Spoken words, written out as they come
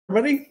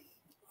everybody.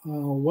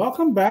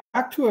 Welcome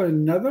back to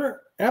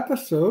another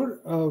episode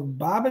of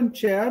Bob and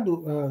Chad,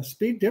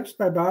 Speed Tips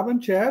by Bob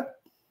and Chad.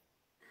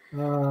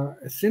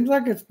 It seems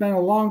like it's been a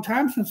long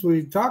time since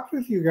we talked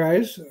with you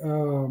guys.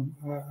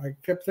 I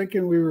kept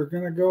thinking we were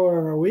going to go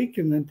in a week,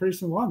 and then pretty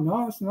soon, well,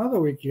 no, it's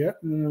another week yet,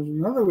 and there's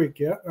another week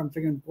yet. I'm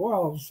thinking, well,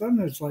 all of a sudden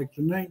it's like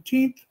the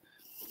 19th,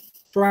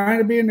 trying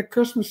to be in the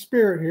Christmas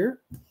spirit here.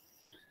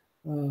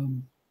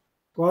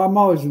 Well, I'm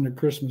always in the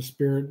Christmas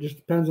spirit. It just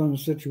depends on the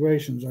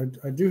situations.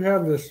 I do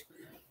have this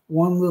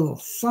one little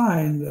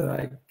sign that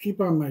I keep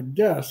on my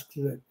desk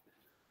that,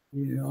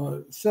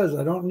 it says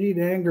I don't need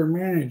anger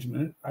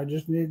management. I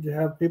just need to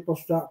have people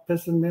stop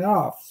pissing me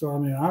off. So,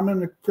 I'm in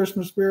the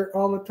Christmas spirit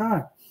all the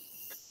time.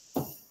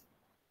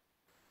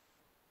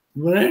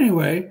 But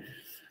anyway,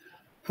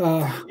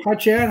 hi,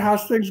 Chad.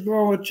 How's things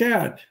going with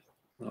Chad?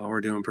 Oh,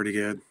 we're doing pretty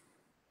good.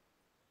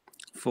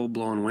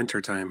 Full-blown winter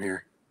time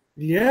here.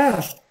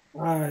 Yes.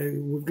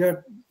 We've got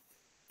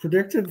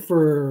predicted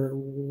for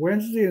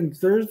Wednesday and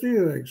Thursday,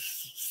 like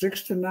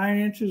 6 to 9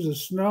 inches of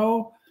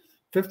snow,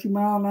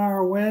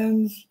 50-mile-an-hour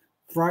winds.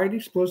 Friday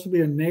supposed to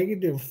be a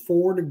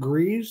 -4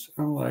 degrees.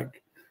 I'm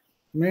like,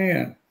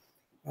 man,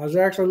 I was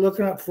actually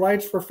looking up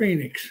flights for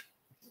Phoenix.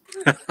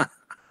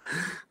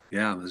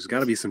 Yeah, there's got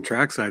to be some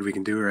trackside we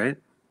can do, right?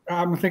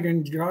 I'm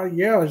thinking,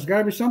 yeah, there's got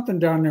to be something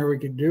down there we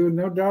could do.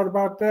 No doubt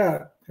about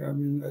that.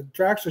 The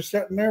tracks are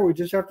sitting there. We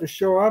just have to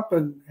show up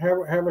and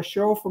have a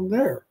show from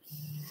there.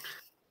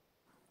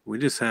 We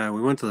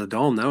went to the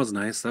Dome. That was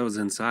nice. That was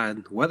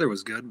inside. The weather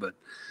was good, but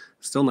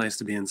still nice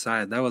to be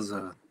inside. That was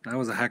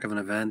a heck of an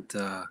event.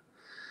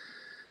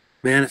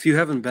 Man, if you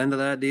haven't been to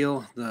that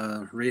deal,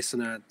 the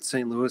racing at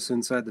St. Louis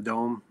inside the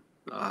Dome,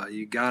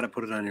 you got to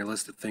put it on your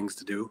list of things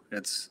to do.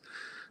 It's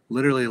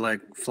literally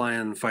like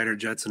flying fighter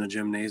jets in a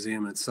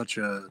gymnasium. It's such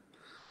a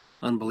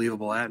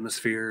unbelievable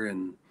atmosphere,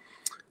 and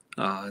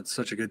it's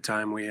such a good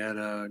time. We had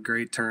a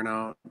great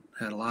turnout,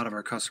 had a lot of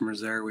our customers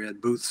there. We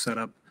had booths set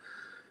up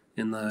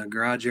in the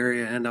garage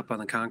area and up on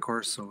the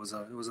concourse. So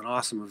it was an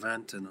awesome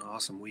event and an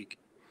awesome week.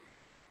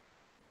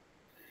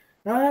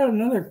 I had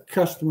another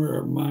customer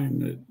of mine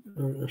that,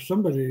 or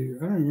somebody, I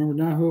don't remember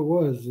now who it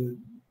was, that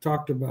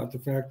talked about the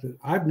fact that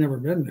I've never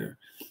been there.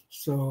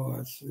 So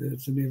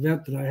it's an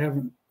event that I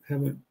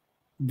haven't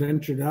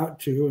ventured out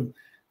to,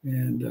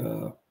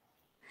 and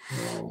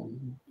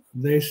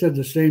they said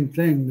the same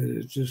thing, that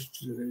it's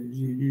just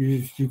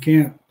you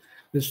can't.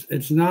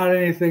 It's not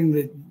anything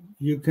that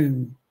you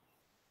can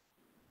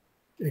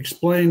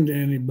explain to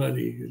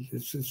anybody.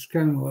 It's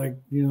kind of like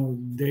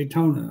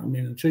Daytona.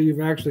 Until you've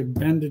actually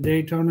been to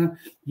Daytona,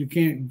 you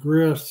can't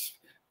grasp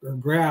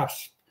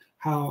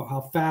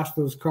how fast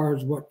those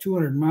cars, what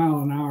 200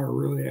 mile an hour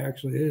really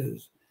actually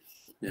is.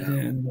 Yeah.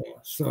 And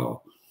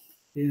so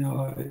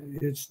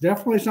it's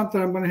definitely something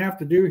I'm going to have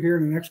to do here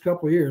in the next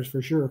couple of years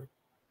for sure.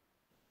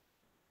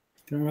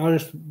 I'll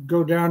just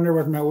go down there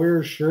with my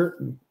Weir's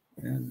shirt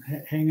and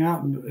hang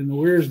out in the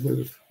Weir's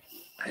booth.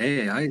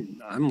 Hey,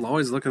 I'm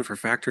always looking for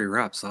factory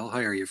reps. I'll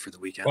hire you for the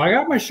weekend. Well, I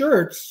got my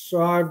shirts,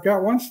 so I've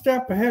got one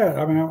step ahead.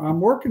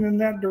 I'm working in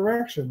that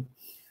direction.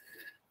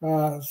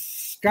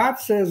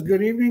 Scott says,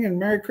 good evening and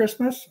Merry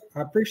Christmas.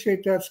 I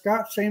appreciate that,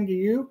 Scott. Same to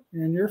you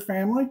and your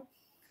family.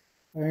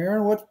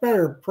 Aaron, what's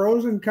better?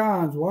 Pros and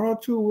cons.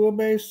 102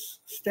 wheelbase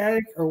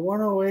static or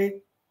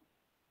 108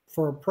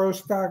 for a pro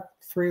stock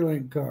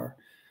 3-link car?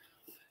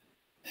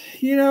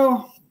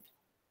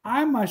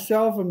 I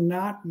myself am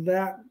not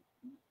that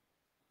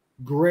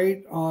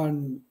great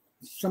on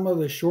some of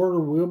the shorter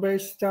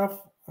wheelbase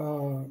stuff.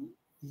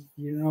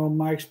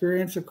 My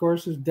experience, of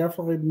course, is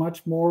definitely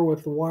much more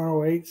with the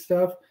 108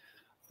 stuff.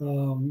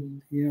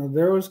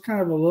 There was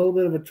kind of a little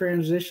bit of a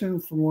transition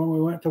from when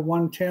we went to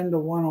 110 to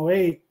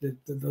 108, that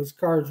those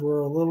cars were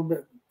a little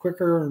bit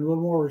quicker and a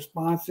little more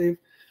responsive.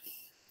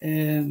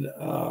 And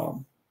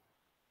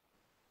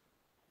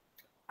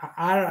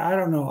I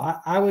don't know.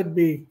 I would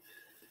be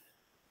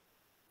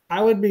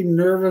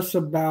nervous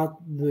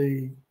about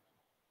the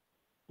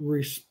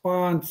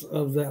response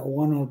of that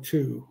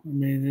 102.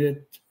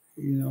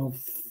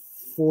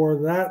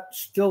 For that,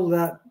 still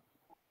that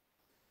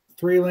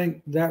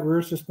 3-link, that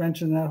rear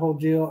suspension, that whole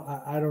deal,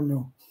 I don't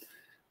know.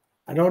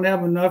 I don't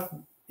have enough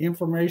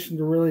information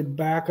to really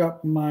back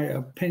up my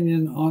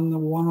opinion on the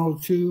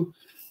 102,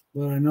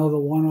 but I know the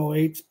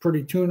 108's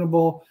pretty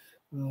tunable.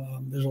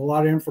 There's a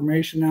lot of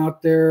information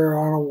out there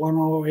on a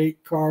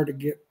 108 car to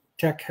get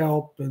tech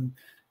help,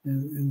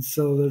 and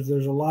so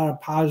there's a lot of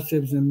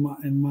positives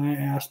in my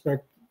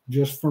aspect,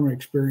 just from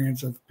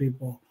experience of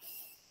people.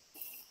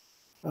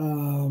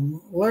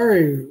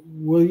 Larry,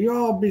 will you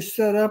all be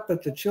set up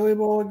at the Chili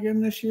Bowl again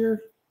this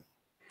year?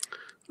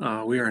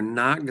 We are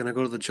not going to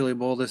go to the Chili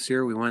Bowl this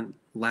year. We went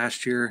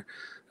last year.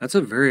 That's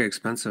a very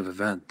expensive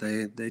event.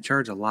 They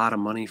charge a lot of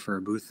money for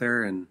a booth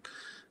there, and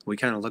we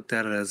kind of looked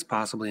at it as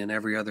possibly an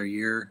every other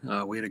year.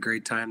 We had a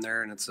great time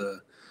there, and it's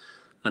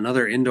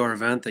another indoor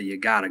event that you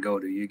got to go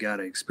to. You got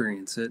to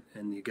experience it,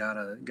 and you got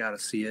to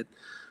see it.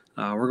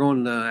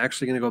 We're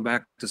actually going to go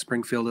back to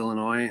Springfield,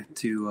 Illinois,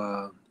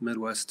 to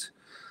Midwest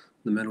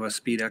Midwest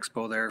Speed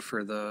Expo there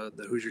for the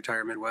Hoosier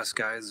Tire Midwest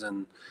guys,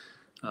 and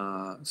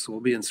so we'll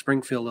be in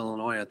Springfield,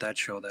 Illinois at that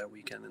show that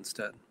weekend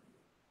instead.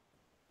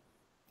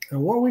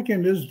 And what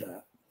weekend is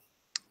that?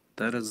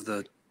 That is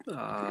the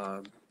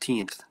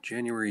 10th,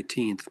 January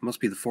 10th. Must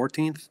be the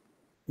 14th.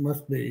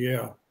 Must be,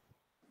 yeah.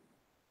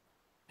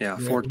 Yeah,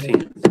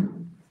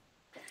 14th.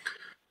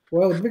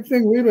 Well, the big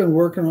thing we've been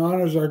working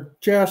on is our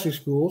chassis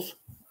schools.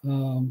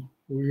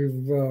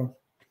 We've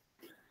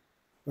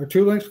our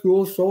 2-link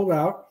school is sold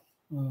out.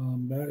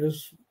 That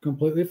is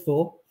completely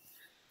full,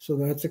 so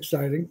that's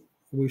exciting.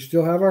 We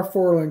still have our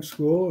 4-link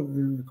school,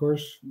 and of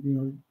course,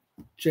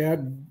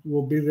 Chad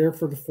will be there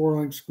for the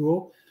 4-link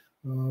school.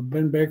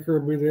 Ben Baker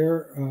will be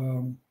there.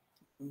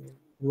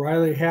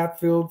 Riley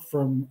Hatfield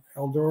from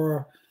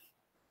Eldora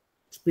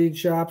Speed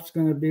Shop's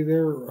going to be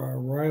there.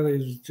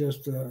 Riley's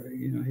just,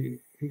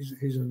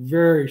 he's a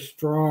very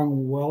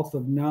strong wealth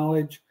of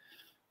knowledge.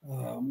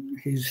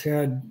 He's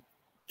had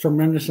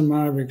tremendous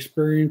amount of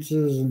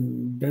experiences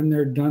and been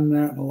there, done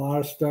that, and a lot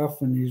of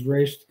stuff. And he's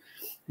raced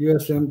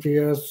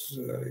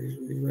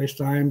USMTS, he's raced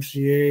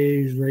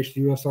IMCA, he's raced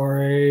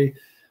USRA.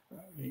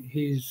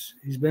 He's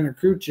been a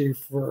crew chief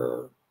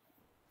for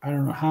I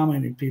don't know how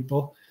many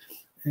people,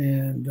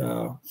 and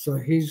so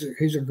he's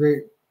a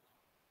great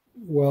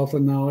wealth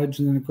of knowledge.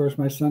 And then of course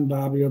my son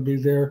Bobby will be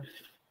there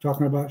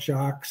talking about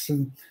shocks,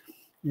 and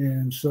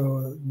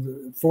so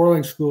the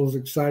 4-link school is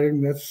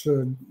exciting. That's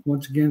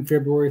once again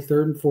February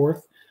 3rd and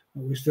 4th.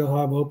 We still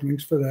have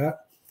openings for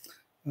that.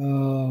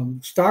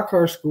 Stock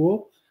car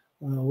school,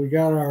 we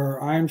got our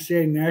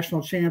IMCA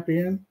national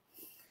champion.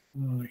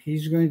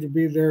 He's going to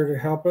be there to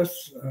help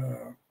us.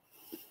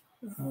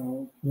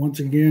 Once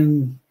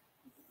again,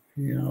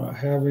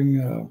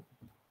 having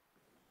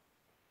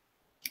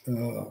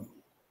my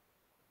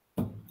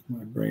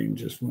brain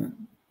just went.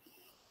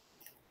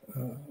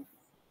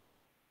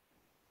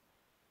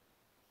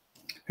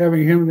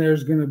 Having him there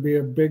is going to be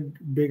a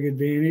big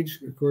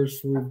advantage. Of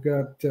course, we've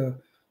got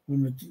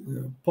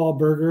Paul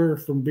Berger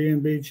from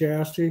B&B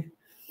Chassis.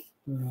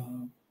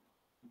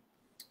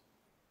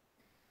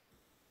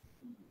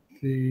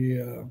 There's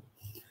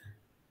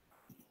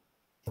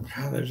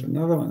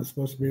another one that's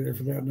supposed to be there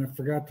for that, and I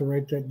forgot to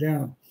write that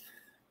down.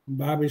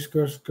 Bobby's, of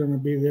course, going to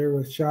be there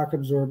with shock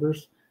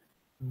absorbers.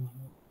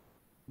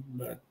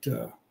 But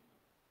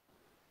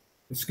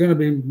it's going to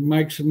be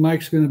Mike's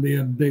going to be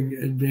a big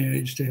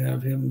advantage to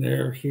have him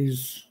there.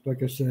 He's,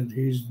 like I said,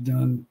 he's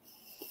done,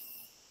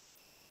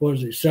 what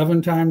is he,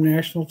 7-time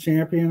national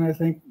champion, I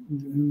think,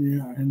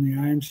 in the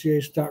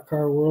IMCA stock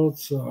car world.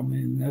 So I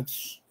mean,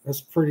 that's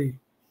pretty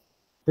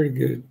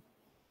good.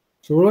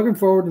 So we're looking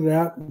forward to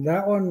that.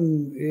 That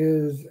one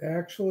is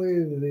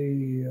actually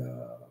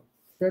the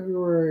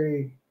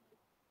February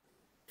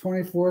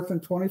 24th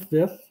and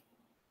 25th.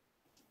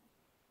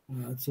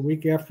 It's a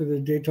week after the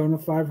Daytona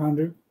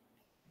 500.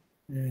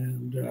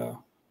 And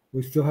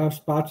we still have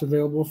spots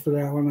available for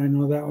that one. I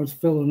know that one's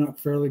filling up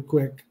fairly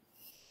quick.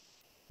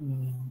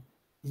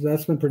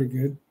 That's been pretty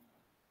good.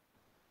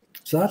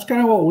 So that's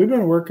kind of what we've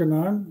been working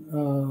on.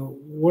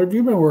 What have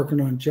you been working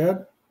on,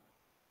 Chad?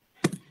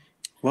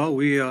 Well,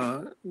 we've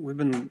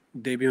been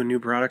debuting new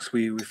products.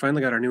 We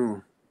finally got our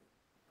new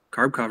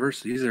carb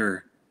covers. These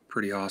are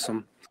pretty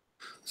awesome.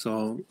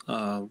 So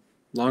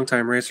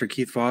longtime racer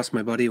Keith Voss,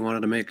 my buddy,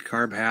 wanted to make a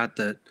carb hat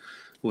that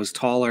was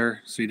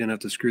taller, so you didn't have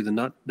to screw the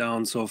nut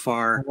down so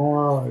far.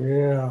 Oh,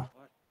 yeah.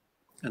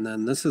 And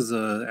then this is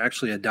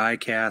actually a die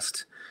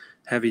cast,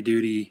 heavy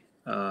duty,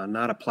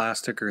 not a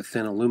plastic or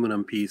thin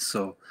aluminum piece.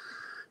 So,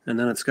 and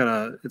then it's got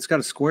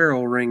a square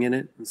O-ring in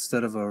it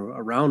instead of a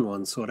round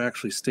one, so it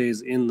actually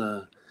stays in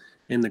the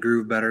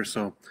groove better.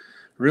 So,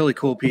 really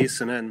cool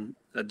piece. And then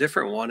a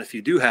different one, if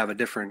you do have a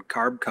different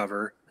carb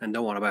cover and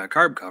don't want to buy a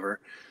carb cover,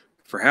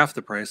 for half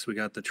the price, we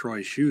got the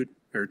Todd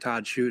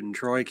Shute and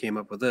Troy came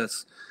up with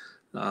this.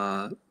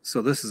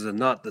 So this is a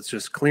nut that's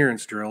just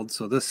clearance drilled.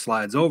 So this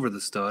slides over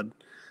the stud,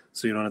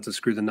 so you don't have to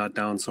screw the nut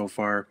down so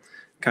far.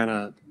 Kind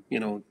of,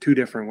 two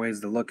different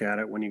ways to look at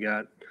it when you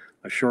got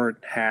a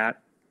short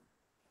hat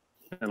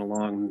and a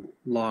long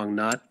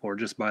nut, or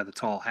just buy the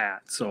tall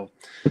hat. So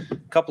a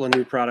couple of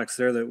new products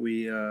there that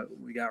we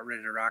got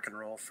ready to rock and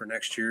roll for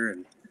next year.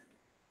 And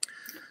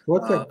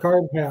what's that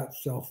carb hat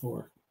sell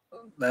for?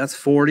 That's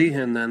 $40,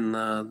 and then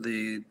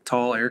the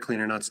tall air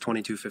cleaner nut's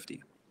 $22.50.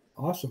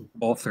 Awesome.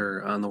 Both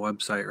are on the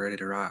website, ready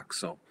to rock.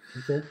 So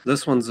okay.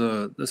 This one's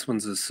a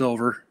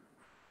silver,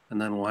 and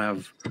then we'll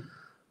have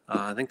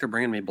I think they're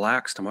bringing me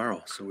blacks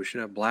tomorrow, so we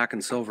should have black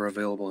and silver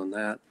available in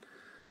that.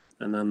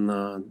 And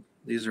then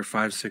these are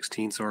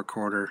 5/16 or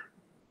quarter.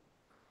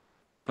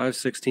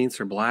 5/16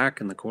 are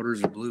black, and the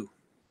quarters are blue.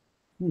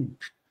 And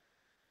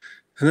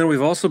then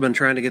we've also been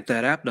trying to get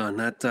that app done.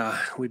 That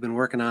we've been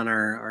working on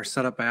our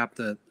setup app.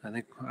 That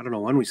I don't know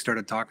when we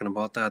started talking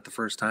about that the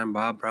first time,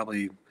 Bob.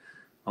 Probably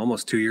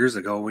almost 2 years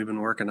ago. We've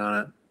been working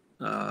on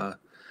it.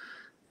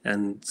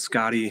 And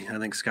Scotty, I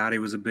think Scotty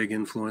was a big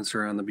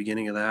influencer on the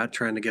beginning of that,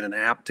 trying to get an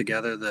app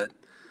together that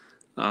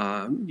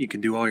you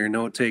can do all your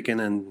note taking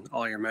and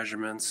all your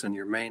measurements and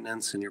your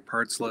maintenance and your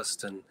parts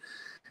list. And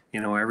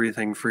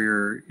everything for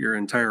your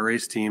entire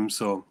race team.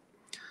 So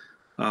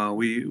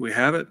we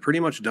have it pretty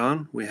much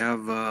done. We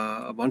have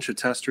a bunch of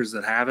testers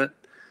that have it,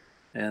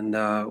 and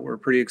we're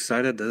pretty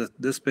excited that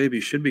this baby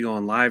should be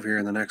going live here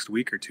in the next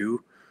week or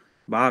two.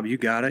 Bob, you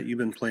got it. You've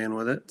been playing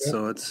with it, Yep.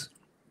 so it's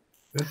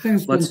That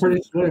thing's been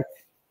pretty slick.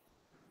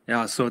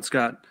 Yeah, so it's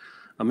got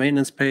a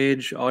maintenance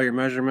page, all your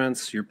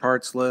measurements, your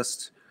parts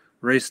list,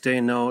 race day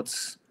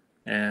notes,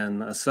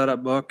 and a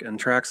setup book and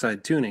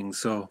trackside tuning.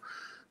 So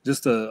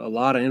just a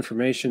lot of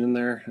information in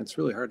there. It's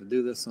really hard to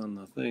do this on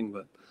the thing,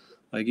 but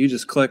like you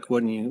just click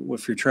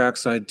with your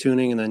trackside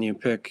tuning, and then you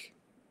pick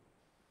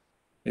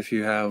if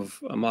you have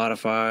a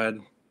modified,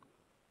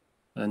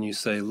 and you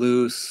say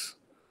loose,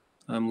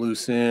 I'm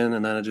loose in,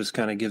 and then it just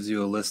kind of gives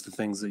you a list of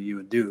things that you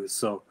would do.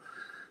 So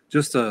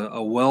just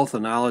a wealth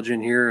of knowledge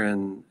in here,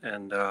 and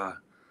a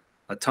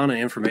ton of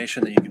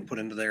information that you can put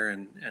into there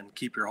and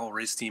keep your whole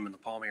race team in the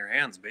palm of your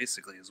hands,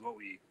 basically, is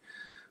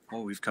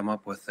what we've come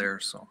up with there.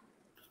 So.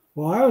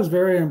 Well, I was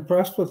very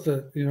impressed with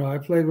it. I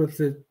played with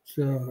it.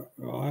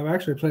 I've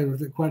actually played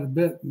with it quite a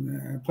bit.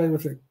 And I played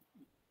with it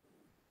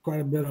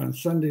quite a bit on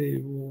Sunday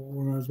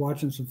when I was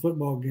watching some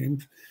football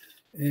games,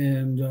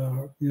 and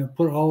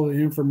put all the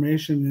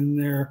information in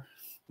there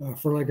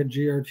for like a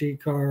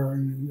GRT car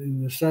and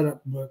in the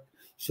setup book,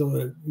 so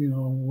that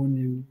when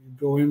you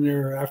go in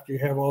there after you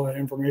have all that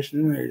information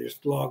in there, you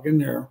just log in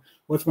there.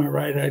 What's my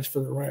right heights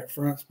for the right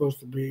front supposed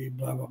to be?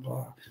 Blah blah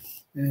blah,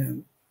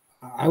 and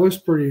I was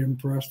pretty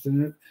impressed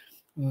in it.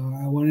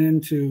 I went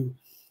into,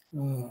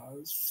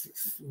 where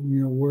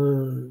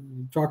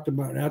you talked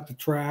about at the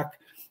track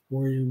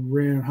where you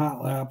ran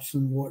hot laps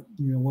and what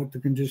the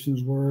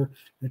conditions were.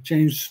 It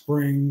changed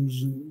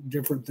springs and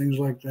different things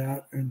like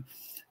that. And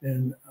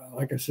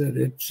like I said,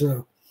 it's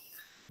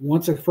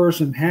once a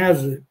person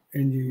has it,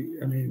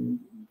 and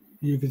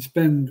you could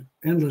spend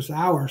endless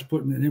hours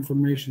putting that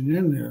information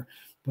in there.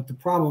 But the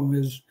problem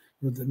is,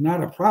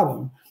 not a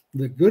problem.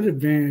 The good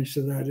advantage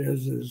to that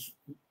is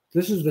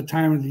this is the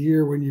time of the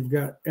year when you've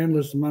got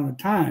endless amount of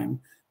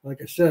time.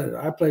 Like I said,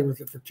 I played with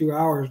it for 2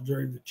 hours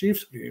during the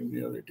Chiefs game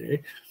the other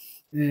day,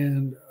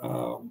 and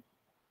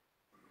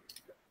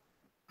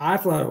I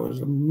thought it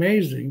was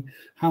amazing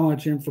how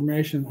much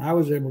information I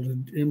was able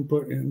to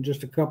input in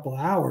just a couple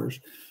hours.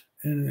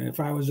 And if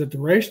I was at the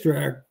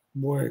racetrack,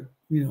 boy,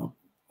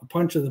 a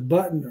punch of the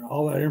button,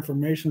 all that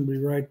information would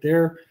be right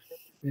there.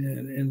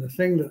 And the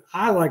thing that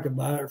I like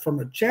about it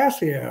from a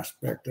chassis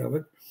aspect of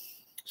it,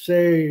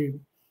 say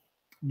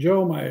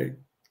Joe, my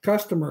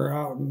customer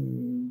out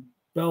in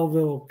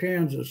Belleville,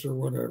 Kansas or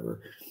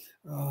whatever,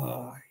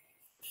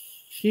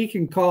 he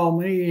can call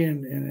me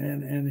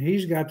and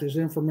he's got this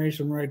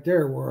information right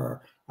there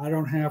where I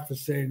don't have to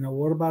say, no,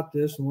 what about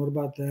this and what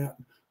about that?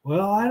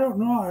 Well, I don't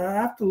know. I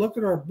have to look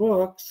at our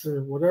books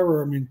or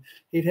whatever.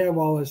 He'd have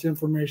all this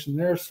information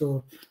there.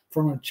 So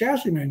from a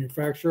chassis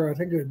manufacturer, I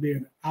think it would be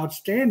an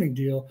outstanding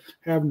deal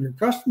having your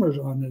customers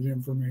on that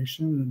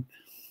information.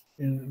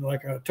 And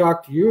like I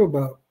talked to you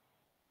about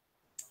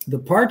the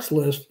parts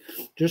list,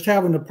 just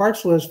having the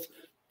parts list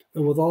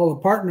with all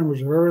the part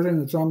numbers of everything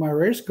that's on my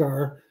race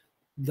car,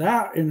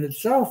 that in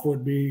itself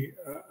would be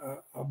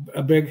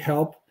a big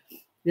help.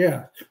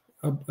 Yeah,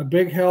 a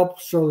big help,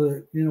 so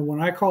that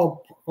when I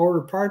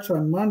order parts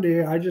on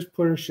Monday, I just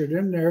put a shit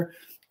in there,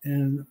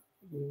 and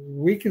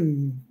we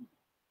can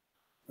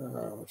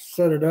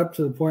set it up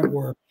to the point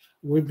where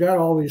we've got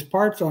all these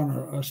parts on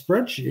a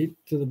spreadsheet,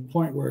 to the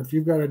point where if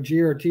you've got a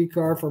GRT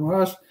car from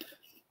us,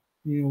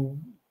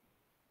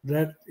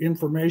 that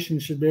information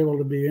should be able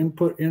to be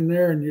input in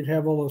there, and you'd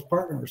have all those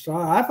part numbers. So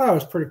I thought it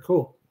was pretty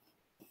cool.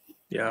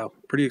 Yeah,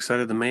 pretty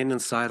excited. The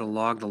maintenance side will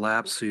log the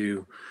laps, so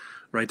you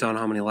write down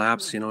how many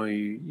laps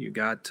you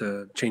got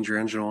to change your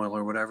engine oil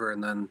or whatever,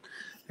 and then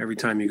every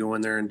time you go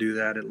in there and do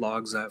that, it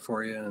logs that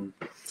for you, and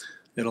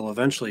it'll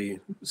eventually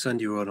send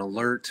you an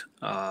alert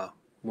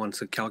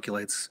once it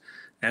calculates,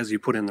 as you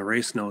put in the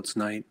race notes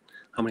night,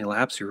 how many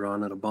laps you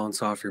run. It'll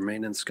bounce off your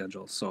maintenance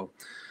schedule. So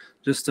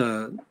just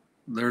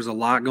there's a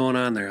lot going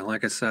on there.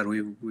 Like I said,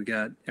 we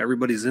got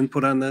everybody's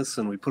input on this,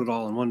 and we put it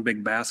all in one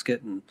big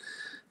basket, and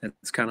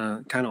it's kind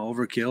of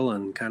overkill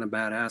and kind of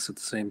badass at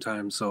the same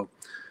time. So,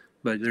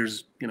 but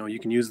there's, you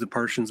can use the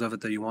portions of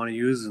it that you want to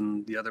use,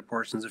 and the other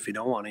portions, if you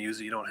don't want to use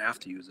it, you don't have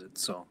to use it.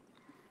 So,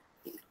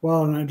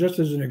 well, and just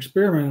as an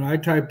experiment, I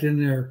typed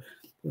in there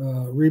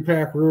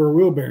repack rear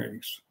wheel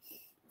bearings,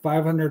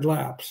 500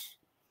 laps,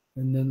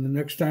 and then the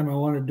next time I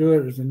want to do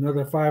it is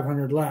another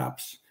 500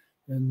 laps,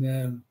 and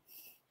then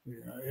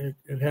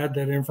it had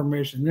that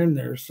information in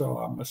there. So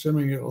I'm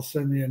assuming it'll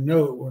send me a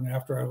note when,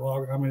 after I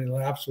log how many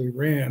laps we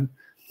ran,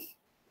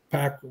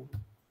 pack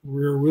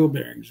rear wheel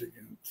bearings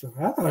again. So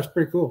I thought it was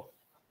pretty cool.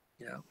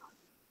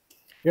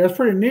 Yeah, it's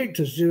pretty neat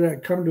to see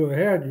that come to a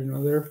head.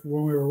 There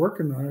when we were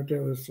working on it,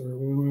 that was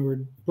when we were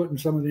putting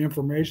some of the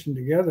information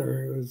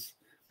together. It was,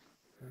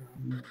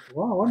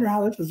 well, I wonder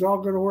how this is all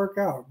going to work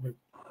out. But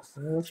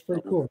that's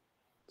pretty cool.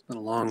 It's been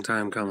a long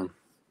time coming.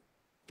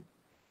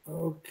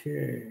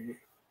 Okay.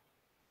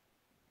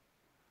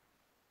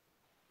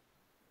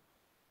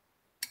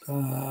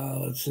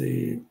 Let's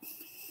see.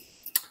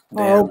 Oh,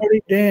 Dan.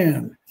 buddy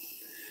Dan,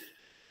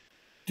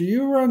 do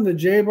you run the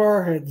J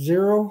bar at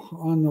 0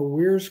 on the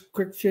Weir's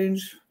quick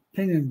change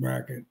pinion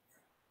bracket?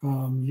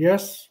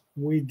 Yes,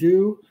 we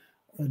do.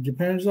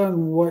 Depends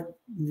on what,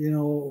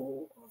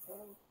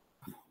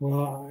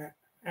 well,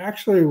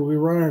 actually, we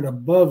run it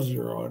above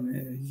 0.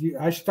 And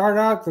I start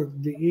out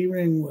the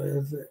evening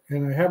with,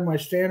 and I have my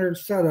standard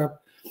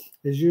setup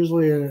is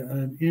usually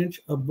an inch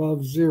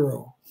above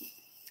 0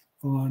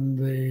 on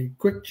the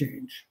quick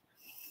change.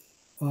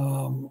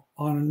 On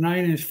a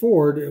 9-inch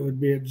Ford, it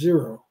would be at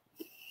 0.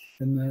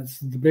 And that's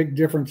the big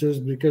difference is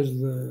because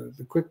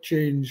the quick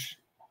change,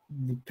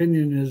 the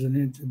pinion is an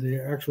inch,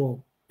 the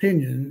actual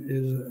pinion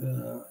is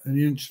an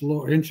inch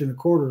and a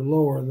quarter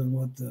lower than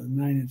what the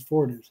 9-inch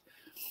Ford is.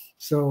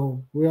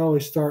 So we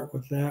always start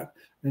with that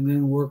and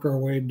then work our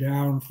way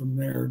down from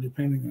there,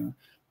 depending on,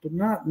 but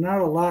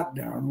not a lot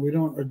down. We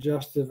don't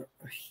adjust it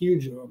a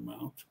huge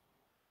amount.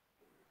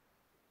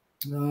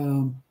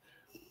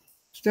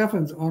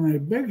 Stephens, on a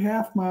big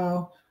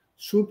half-mile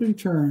swooping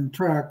turn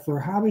track for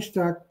a hobby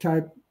stock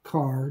type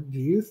car, do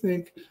you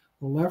think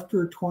a left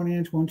rear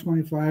 20-inch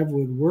 125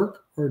 would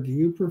work, or do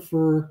you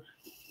prefer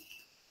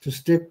to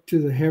stick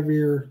to the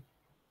heavier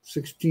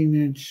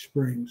 16-inch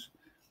springs?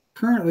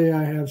 Currently,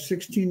 I have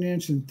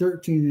 16-inch and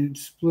 13-inch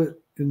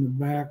split in the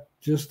back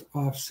just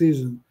off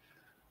season.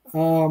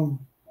 I'll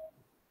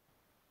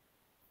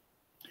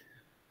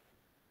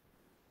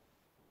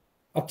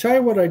tell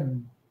you what I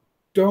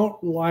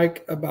don't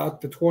like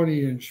about the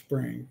 20-inch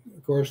spring.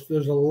 Of course,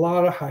 there's a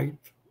lot of height.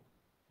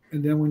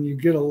 And then when you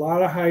get a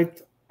lot of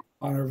height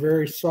on a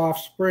very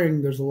soft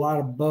spring, there's a lot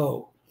of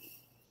bow.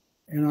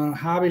 And on a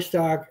hobby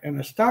stock and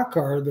a stock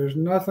car, there's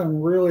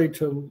nothing really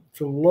to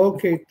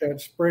locate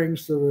that spring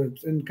so that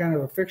it's in kind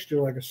of a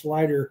fixture like a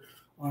slider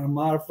on a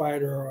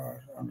modified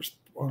or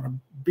on a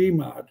B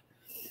mod.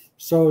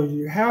 So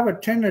you have a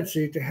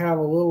tendency to have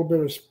a little bit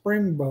of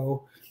spring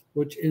bow,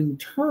 which in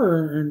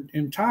turn,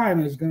 in time,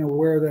 is going to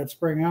wear that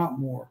spring out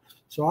more.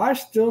 So I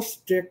still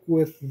stick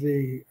with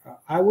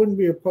I wouldn't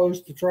be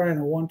opposed to trying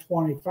a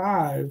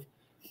 125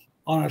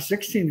 on a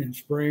 16-inch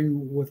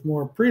spring with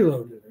more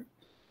preload in it.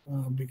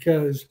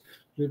 Because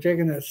you're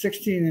taking that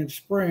 16-inch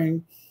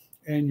spring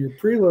and you're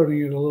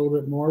preloading it a little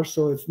bit more,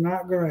 so it's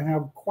not going to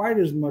have quite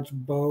as much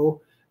bow.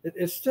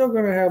 It's still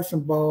going to have some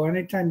bow.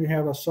 Anytime you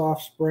have a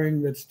soft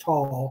spring that's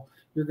tall,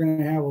 you're going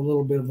to have a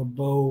little bit of a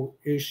bow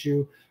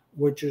issue,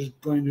 which is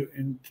going to,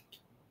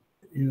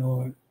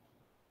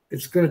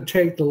 it's going to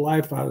take the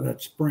life out of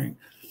that spring.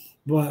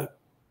 But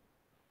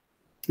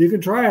you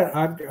can try it.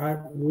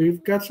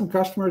 We've got some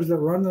customers that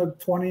run the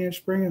 20-inch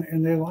spring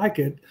and they like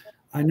it.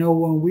 I know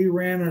when we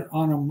ran it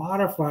on a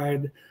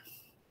modified,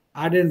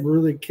 I didn't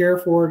really care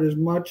for it as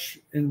much.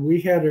 And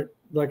we had it,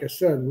 like I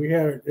said, we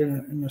had it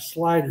in a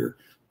slider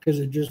because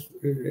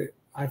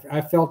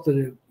I felt that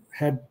it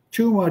had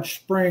too much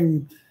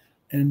spring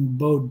and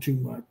bowed too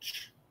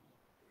much.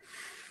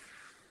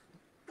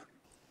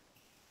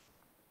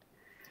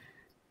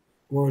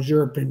 What was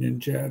your opinion,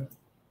 Chad?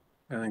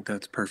 I think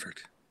that's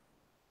perfect.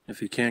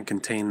 If you can't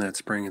contain that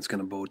spring, it's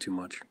going to bow too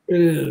much. It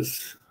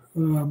is.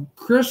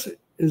 Chris,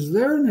 is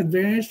there an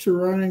advantage to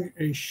running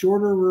a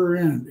shorter rear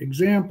end?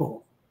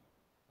 Example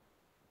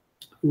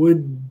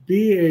would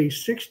be a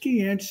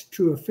 60-inch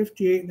to a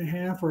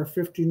 58.5 or a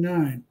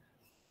 59.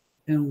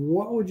 And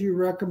what would you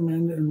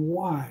recommend and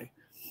why?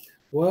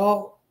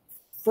 Well,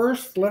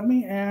 first, let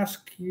me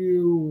ask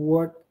you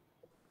what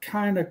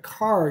kind of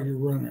car you're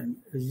running.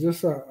 Is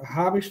this a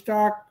hobby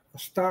stock, a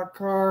stock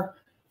car,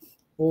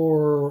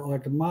 or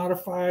like a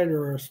modified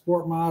or a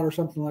sport mod or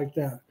something like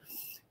that?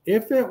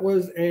 If it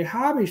was a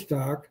hobby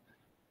stock,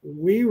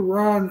 we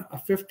run a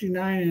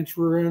 59-inch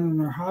rear end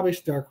in our hobby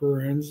stock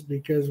rear ends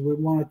because we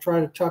want to try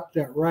to tuck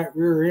that right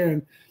rear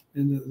end.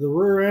 And the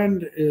rear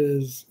end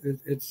it's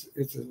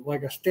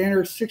like a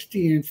standard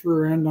 60-inch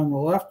rear end on the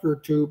left rear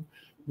tube,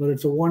 but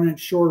it's a 1-inch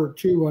shorter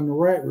tube on the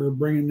right rear,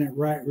 bringing that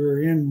right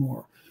rear end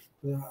more.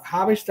 The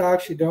hobby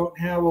stocks, you don't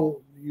have the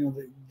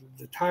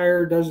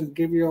tire doesn't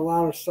give you a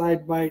lot of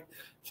side bite,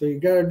 so you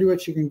got to do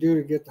what you can do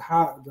to get the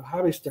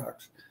hobby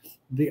stocks.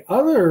 The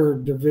other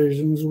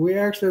divisions, we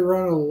actually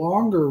run a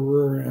longer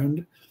rear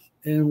end,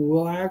 and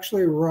we'll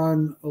actually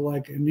run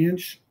like an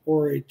inch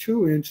or a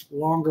 2-inch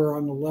longer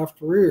on the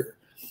left rear,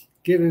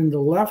 getting the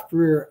left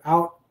rear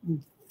out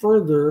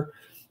further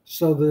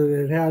so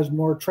that it has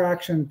more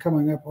traction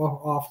coming up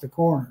off the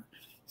corner.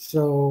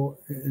 So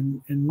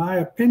in my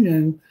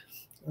opinion,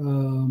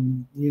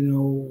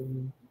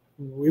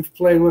 we've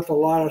played with a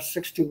lot of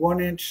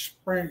 61-inch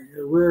spring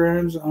rear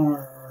ends on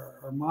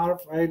our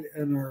modified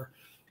and our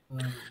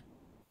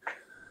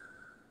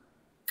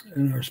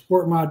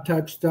sport mod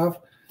type stuff.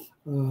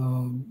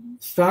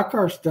 Stock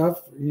car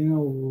stuff,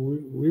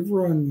 we've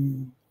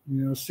run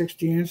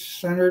 60-inch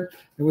centered,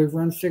 and we've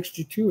run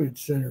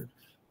 62-inch centered.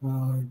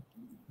 But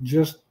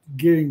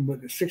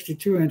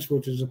 62-inch,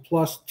 which is a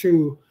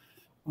 +2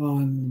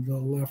 on the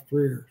left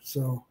rear.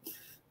 So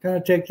kind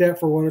of take that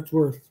for what it's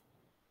worth.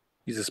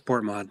 He's a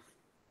sport mod.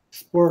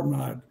 Sport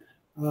mod.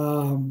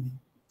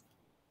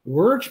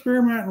 We're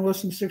experimenting with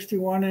some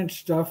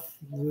 61-inch stuff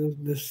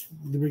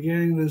the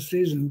beginning of the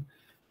season.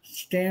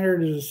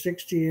 Standard is a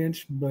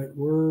 60-inch, but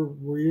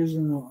we're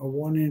using a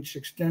 1-inch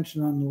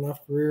extension on the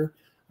left rear.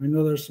 I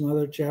know there's some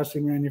other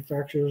chassis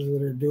manufacturers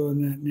that are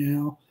doing that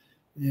now,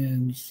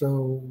 and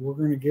so we're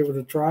going to give it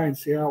a try and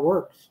see how it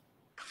works.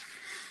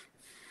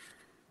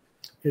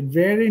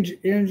 Advantage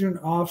engine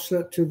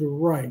offset to the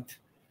right.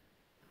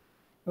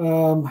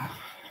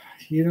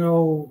 You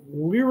know,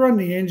 we run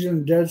the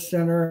engine dead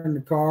center in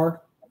the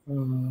car.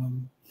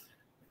 And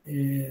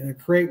a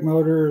crate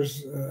motor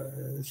is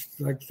it's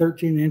like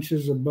 13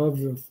 inches above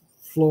the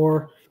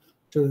floor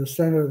to the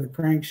center of the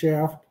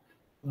crankshaft.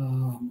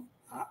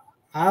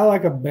 I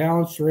like a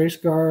balanced race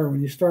car.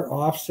 When you start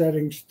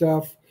offsetting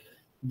stuff,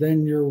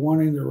 then you're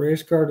wanting the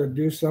race car to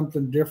do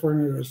something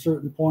different at a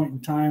certain point in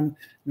time.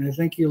 And I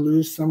think you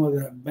lose some of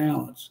that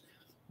balance.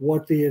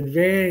 What the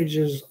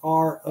advantages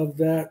are of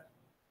that,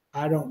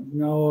 I don't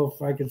know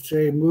if I could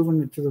say.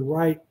 Moving it to the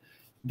right,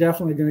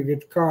 definitely going to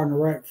get the car on the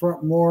right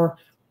front more,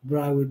 but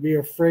I would be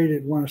afraid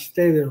it'd want to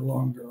stay there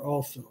longer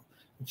also.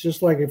 It's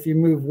just like if you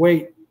move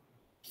weight,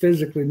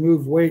 physically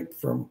move weight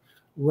from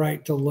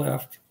right to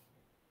left,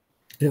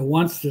 it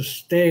wants to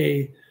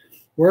stay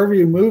wherever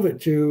you move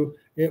it to.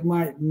 It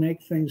might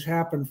make things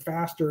happen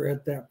faster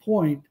at that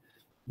point,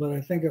 but I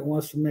think it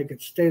wants to make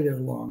it stay there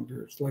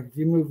longer. It's like if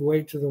you move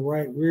weight to the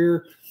right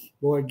rear,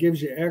 boy, it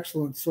gives you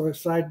excellent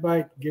side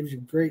bite, gives you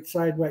great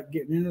side bite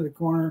getting into the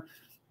corner,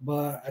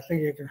 but I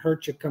think it can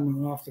hurt you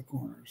coming off the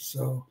corner.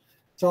 So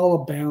it's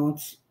all a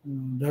balance.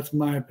 That's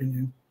my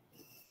opinion.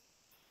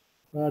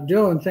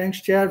 Dylan,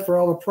 thanks, Chad, for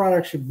all the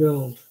products you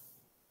build.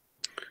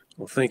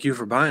 Well, thank you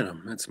for buying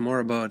them. It's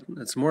more about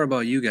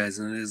you guys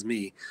than it is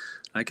me.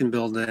 I can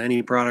build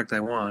any product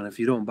I want. If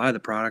you don't buy the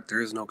product, there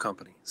is no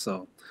company.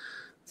 So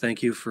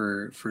thank you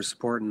for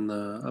supporting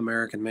the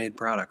American-made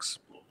products.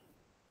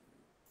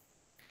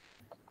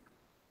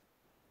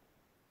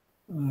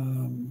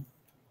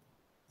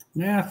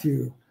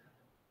 Matthew,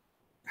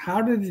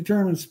 how to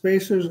determine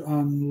spacers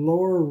on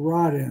lower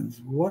rod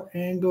ends? What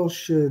angle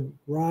should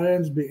rod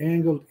ends be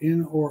angled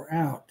in or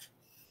out?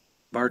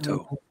 Bar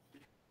toe.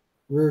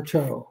 Rear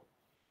toe.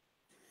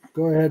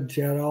 Go ahead,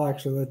 Chad. I'll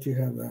actually let you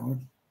have that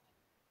one.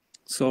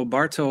 So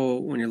bar toe,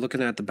 when you're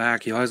looking at the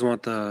back, you always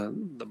want the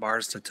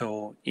bars to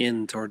toe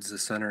in towards the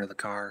center of the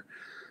car.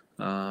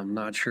 I'm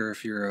not sure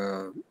if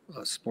you're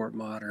a sport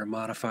mod or a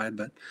modified,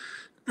 but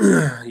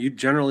you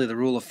generally the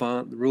rule of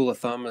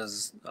thumb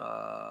is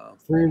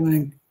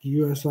 3-link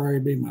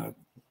USRAB mod.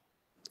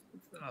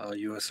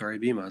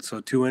 USRAB mod. So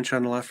 2-inch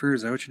on the left rear.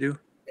 Is that what you do?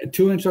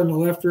 2-inch on the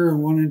left rear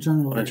and 1 inch on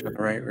the right 1 inch on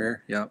the right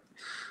rear. Yep.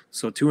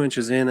 So 2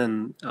 inches in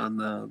and on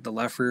the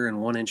left rear and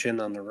 1 inch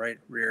in on the right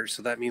rear.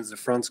 So that means the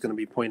front's going to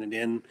be pointed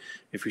in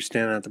if you're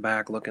standing at the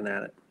back looking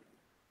at it.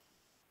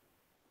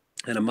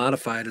 And a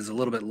modified is a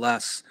little bit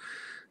less.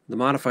 The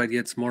modified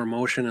gets more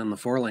motion in the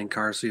 4-lane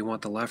car, so you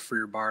want the left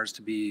rear bars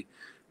to be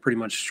pretty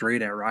much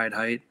straight at ride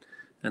height.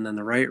 And then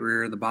the right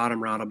rear, the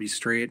bottom rod will be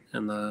straight,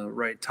 and the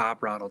right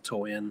top rod will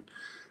toe in.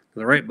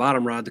 The right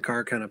bottom rod, the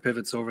car kind of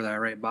pivots over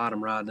that right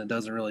bottom rod, and it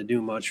doesn't really do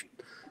much.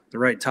 The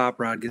right top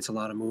rod gets a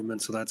lot of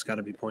movement, so that's got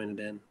to be pointed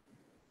in.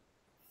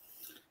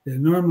 Yeah,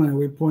 normally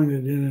we point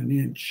it in an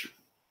inch.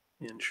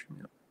 Yeah.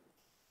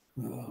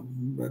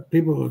 But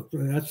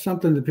that's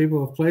something that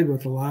people have played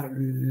with a lot.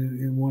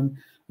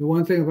 The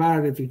one thing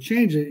about it, if you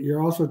change it,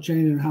 you're also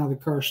changing how the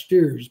car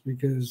steers,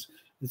 because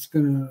it's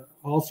going to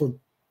also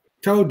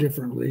tow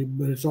differently,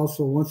 but it's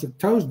also, once it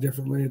tows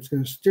differently, it's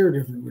going to steer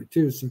differently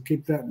too. So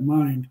keep that in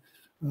mind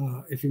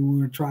if you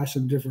want to try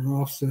some different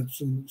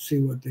offsets and see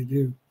what they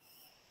do.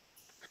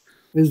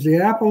 Is the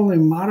app only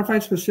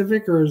modified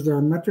specific, or is there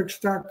a metric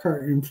stock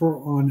car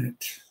info on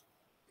it?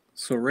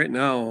 So right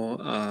now,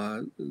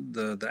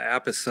 the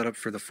app is set up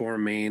for the 4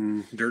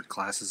 main dirt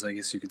classes, I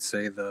guess you could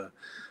say: the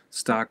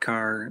stock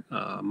car,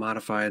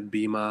 modified,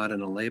 B mod,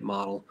 and a late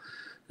model.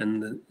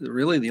 And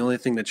really the only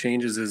thing that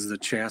changes is the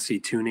chassis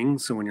tuning.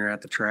 So when you're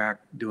at the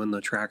track doing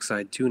the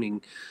trackside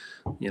tuning,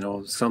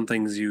 some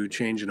things you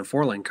change in a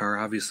 4-lane car,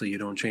 obviously you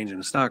don't change in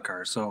a stock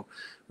car. So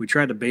we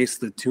tried to base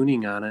the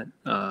tuning on it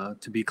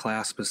to be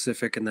class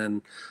specific, and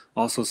then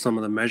also some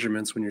of the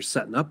measurements when you're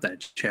setting up that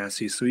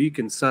chassis. So you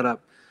can set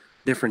up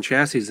different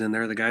chassis in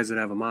there. The guys that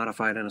have a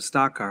modified and a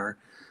stock car,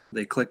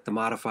 they click the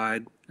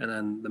modified, and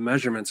then the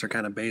measurements are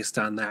kind of based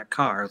on that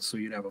car. So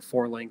you'd have a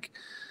 4-link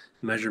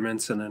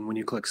measurements, and then when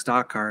you click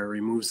stock car, it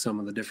removes some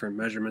of the different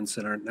measurements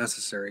that aren't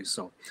necessary.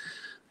 So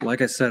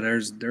like I said,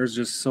 there's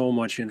just so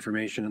much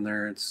information in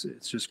there. It's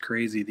just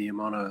crazy the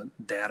amount of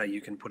data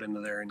you can put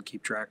into there and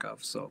keep track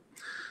of. So,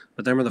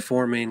 but them are the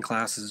 4 main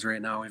classes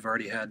right now. We've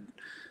already had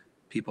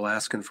people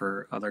asking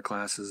for other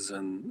classes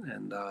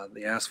and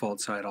the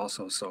asphalt side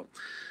also. So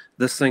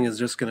this thing is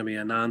just going to be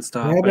a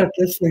nonstop. I bet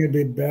this thing would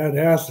be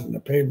badass in the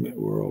pavement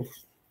world.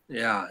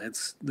 Yeah,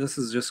 this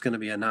is just going to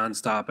be a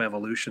nonstop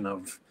evolution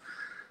of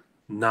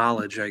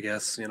knowledge, I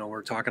guess.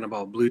 We're talking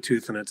about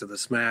Bluetoothing it to the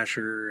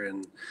Smasher,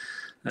 and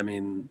I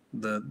mean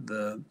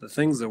the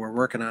things that we're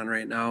working on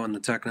right now on the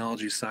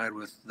technology side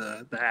with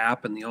the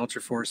app and the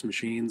Ultra Force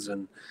machines,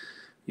 and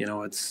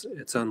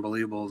it's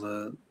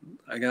unbelievable.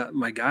 I got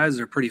my guys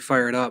are pretty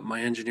fired up,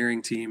 my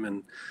engineering team,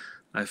 and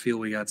I feel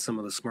we got some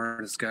of the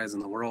smartest guys in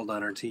the world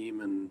on our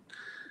team,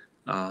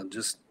 and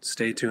just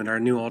stay tuned. Our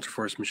new Ultra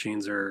Force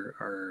machines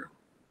are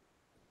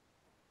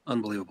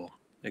unbelievable.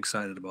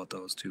 Excited about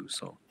those too.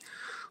 So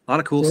a lot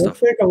of cool So let's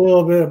stuff. think a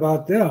little bit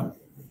about them.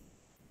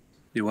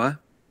 You what?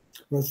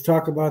 Let's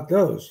talk about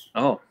those.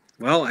 Oh,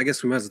 well, I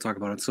guess we might as well talk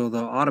about it. So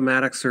the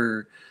automatics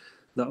are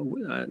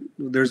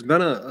there's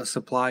been a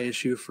supply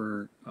issue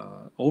for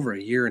over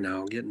a year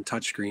now, getting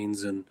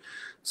touchscreens, and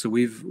so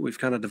we've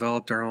kind of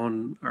developed our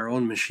own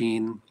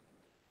machine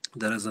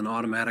that is an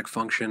automatic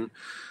function.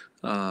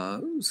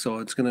 So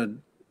it's going to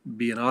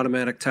be an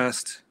automatic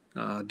test,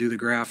 do the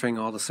graphing,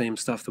 all the same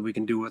stuff that we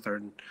can do with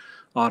our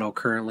auto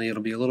currently.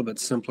 It'll be a little bit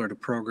simpler to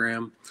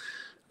program,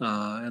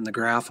 and the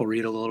graph will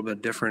read a little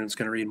bit different. It's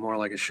going to read more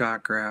like a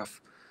shot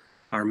graph.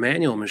 Our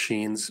manual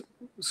machines,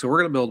 so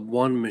we're going to build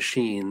one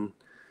machine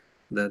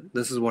that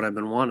this is what I've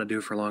been wanting to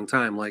do for a long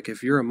time. Like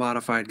if you're a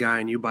modified guy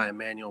and you buy a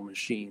manual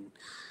machine,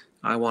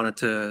 I want it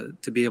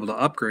to be able to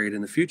upgrade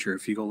in the future.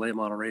 If you go late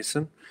model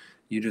racing,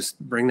 you just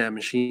bring that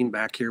machine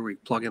back here. We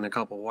plug in a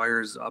couple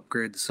wires,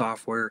 upgrade the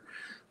software,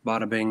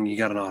 bada bing, you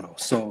got an auto.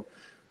 So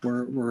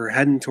we're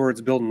heading towards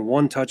building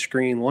one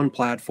touchscreen, one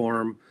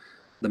platform.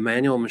 The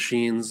manual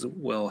machines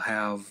will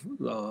have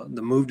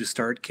the move to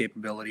start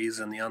capabilities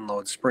and the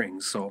unload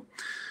springs. So,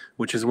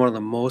 which is one of the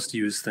most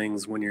used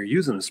things when you're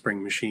using a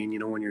spring machine.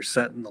 When you're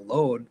setting the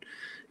load,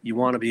 you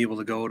want to be able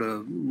to go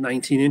to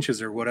 19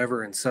 inches or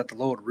whatever and set the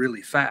load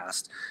really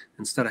fast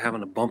instead of having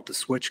to bump the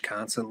switch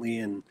constantly,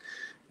 and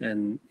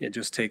it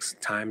just takes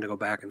time to go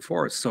back and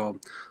forth. So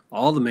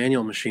all the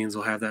manual machines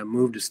will have that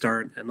move to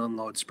start and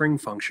unload spring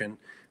function,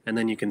 and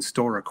then you can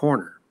store a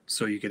corner.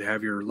 So you could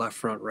have your left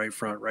front, right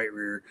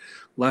rear,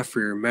 left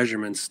rear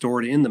measurements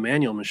stored in the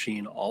manual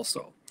machine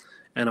also,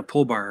 and a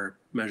pull bar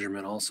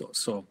measurement also.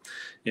 So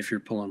if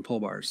you're pulling pull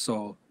bars,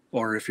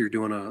 or if you're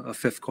doing a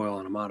fifth coil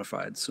on a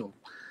modified. So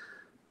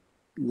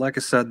like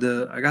I said,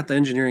 I got the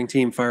engineering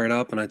team fired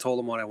up, and I told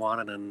them what I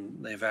wanted,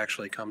 and they've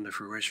actually come to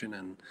fruition.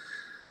 And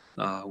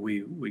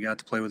we got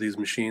to play with these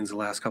machines the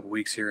last couple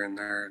weeks here, and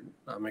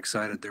I'm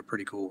excited. They're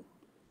pretty cool.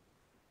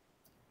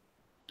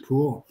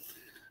 Cool.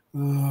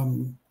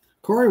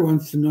 Corey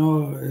wants to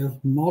know if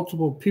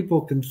multiple people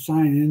can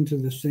sign into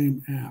the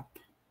same app.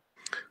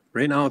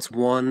 Right now it's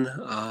one.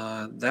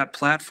 That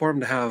platform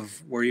to have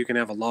where you can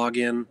have a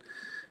login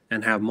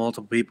and have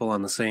multiple people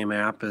on the same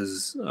app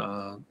is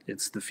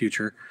it's the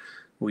future.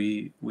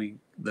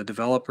 The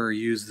developer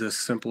used this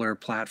simpler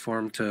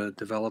platform to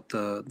develop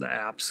the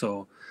app,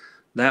 so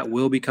that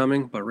will be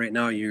coming. But right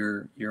now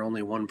you're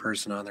only one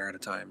person on there at a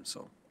time.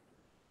 So.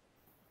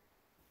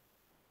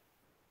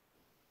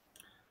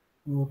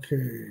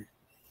 Okay.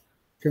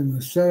 Can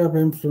the setup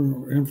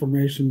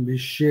information be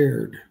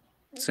shared?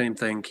 Same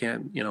thing.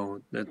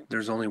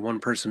 There's only one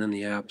person in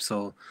the app,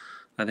 so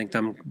I think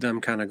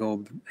them kind of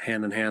go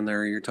hand in hand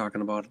there. You're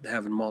talking about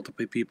having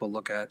multiple people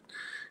look at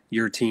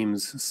your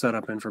team's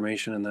setup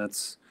information, and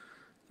that's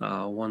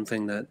one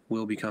thing that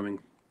will be coming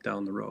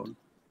down the road.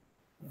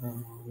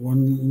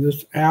 When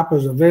this app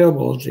is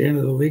available at the end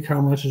of the week,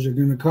 how much is it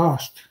going to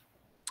cost?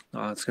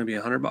 It's going to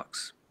be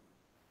 $100.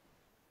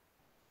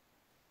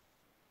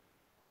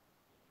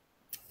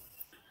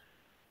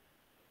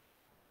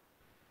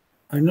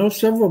 I know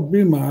several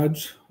B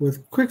mods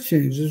with quick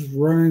changes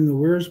running the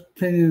rear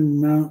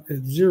pinion mount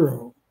at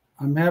 0.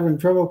 I'm having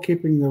trouble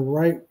keeping the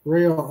right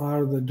rail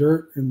out of the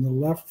dirt and the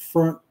left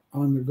front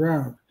on the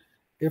ground.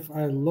 If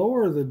I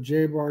lower the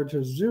J-bar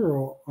to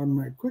 0 on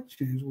my quick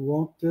change,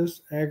 won't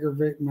this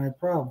aggravate my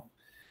problem?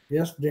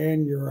 Yes,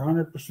 Dan, you're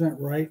 100%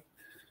 right.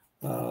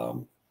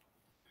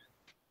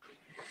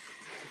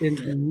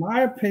 In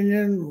my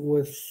opinion,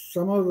 with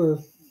some of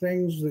the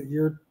things that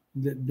you've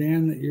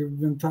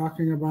been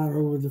talking about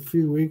over the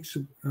few weeks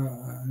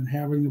and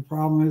having the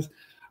problem is,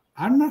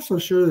 I'm not so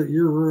sure that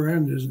your rear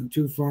end isn't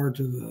too far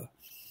to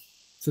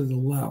the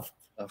left.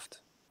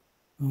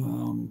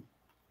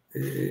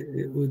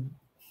 It would,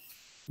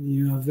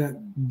 if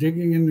that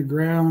digging in the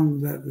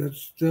ground,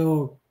 that's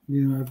still,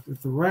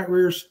 if the right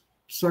rear's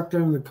sucked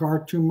under the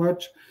car too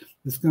much,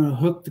 it's going to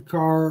hook the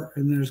car,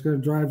 and then it's going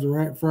to drive the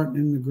right front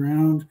in the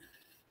ground,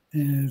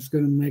 and it's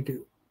going to make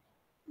it.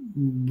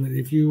 But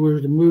if you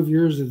were to move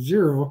yours at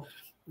 0,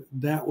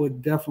 that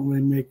would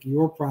definitely make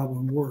your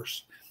problem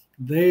worse.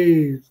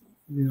 Take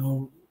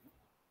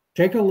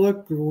a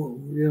look,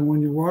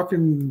 when you're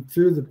walking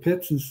through the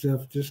pits and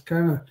stuff, just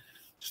kind of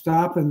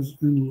stop and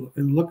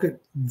look at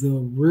the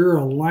rear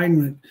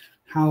alignment,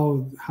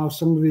 how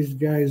some of these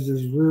guys'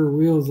 rear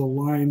wheels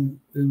align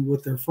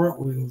with their front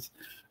wheels.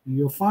 And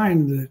you'll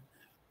find that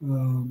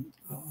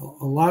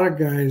a lot of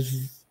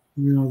guys,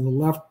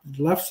 the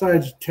left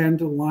sides tend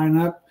to line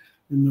up,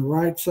 and the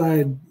right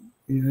side,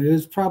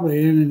 is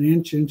probably in an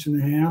inch and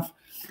a half.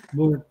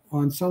 But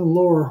on some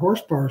lower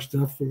horsepower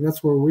stuff,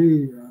 that's where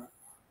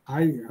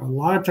a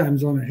lot of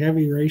times on a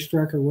heavy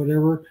racetrack or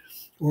whatever,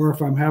 or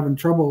if I'm having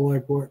trouble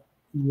like what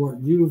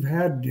you've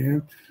had,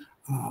 Dan,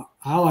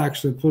 I'll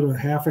actually put a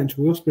 1/2 inch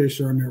wheel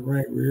spacer on that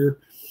right rear.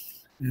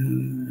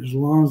 And as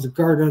long as the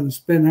car doesn't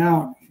spin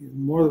out,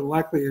 more than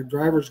likely your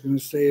driver's going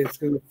to say it's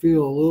going to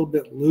feel a little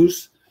bit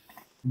loose,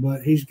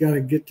 but he's got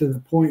to get to the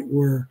point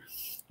where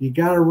you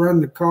got to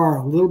run the car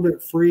a little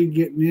bit free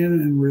getting in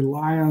and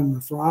rely on the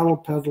throttle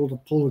pedal to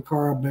pull the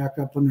car back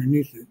up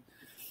underneath it.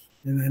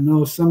 And I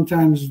know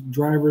sometimes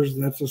drivers,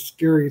 that's a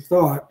scary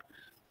thought,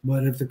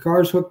 but if the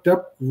car's hooked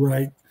up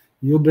right,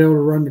 you'll be able to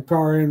run the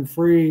car in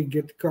free,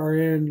 get the car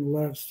in,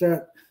 let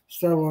it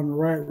settle on the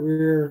right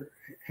rear,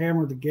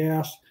 hammer the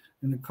gas,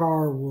 and the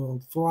car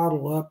will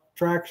throttle up,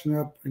 traction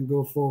up, and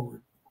go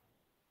forward.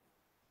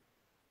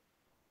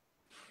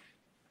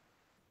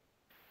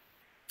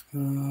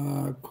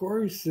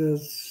 Corey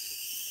says,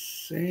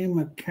 same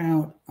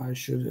account, I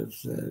should have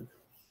said.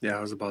 Yeah,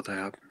 I was about to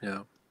have,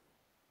 yeah.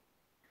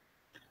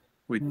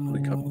 We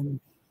covered.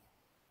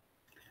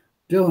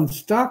 Dylan,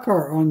 stock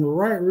car on the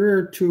right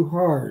rear too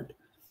hard.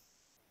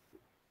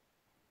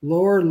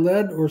 Lower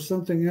lead or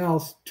something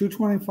else,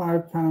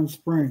 225-pound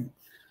spring.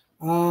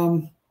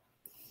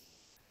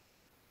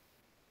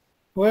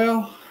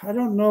 Well, I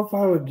don't know if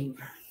I would.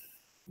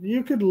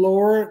 You could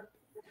lower it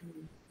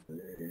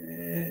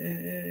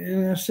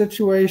in a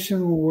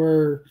situation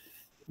where,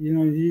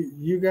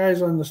 you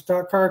guys on the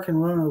stock car can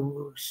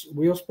run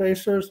wheel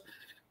spacers.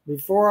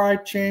 Before I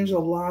change a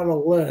lot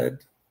of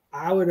lead,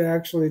 I would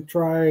actually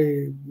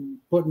try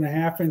putting a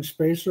 1/2 inch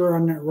spacer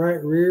on that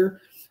right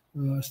rear,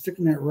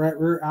 sticking that right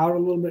rear out a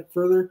little bit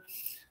further.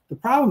 The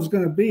problem's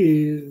going to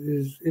be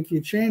is if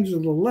you change the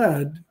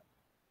lead,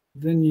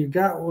 then you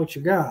got what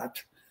you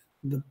got.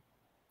 And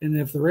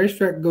if the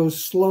racetrack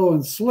goes slow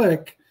and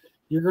slick,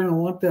 you're going to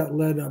want that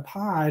lead up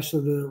high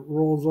so that it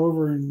rolls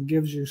over and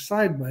gives you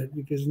side bite,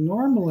 because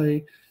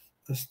normally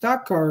a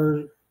stock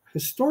car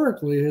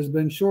historically has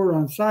been short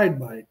on side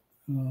bite.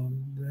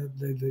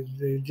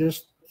 They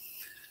just,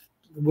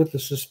 with the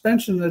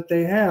suspension that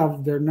they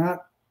have, they're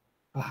not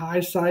a high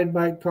side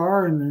bite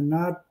car, and they're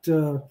not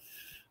a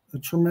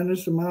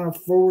tremendous amount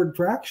of forward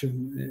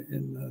traction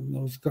in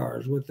those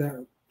cars with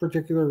that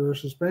particular rear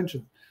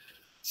suspension.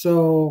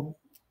 So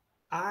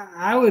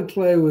I would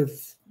play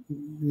with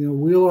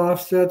wheel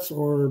offsets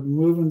or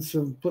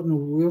putting a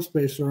wheel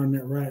spacer on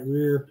that right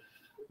rear,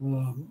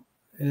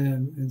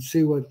 and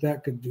see what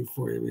that could do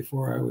for you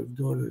before I would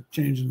go to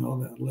changing all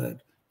that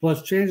lead.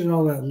 Plus, changing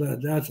all that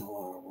lead, that's a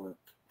lot of work.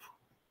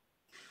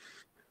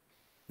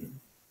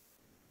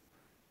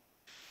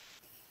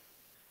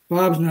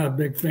 Bob's not a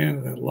big fan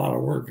of that lot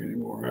of work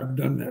anymore. I've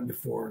done that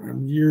before, and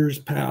I'm years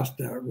past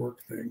that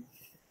work thing,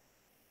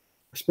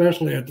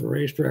 especially at the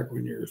racetrack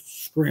when you're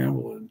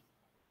scrambling.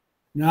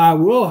 Now, I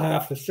will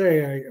have to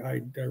say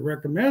I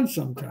recommend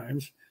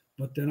sometimes,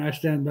 but then I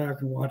stand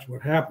back and watch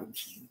what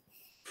happens.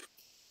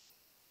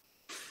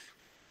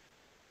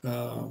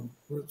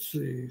 Let's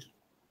see.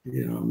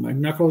 My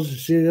knuckles, you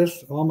see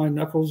this? All my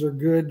knuckles are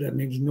good. That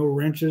means no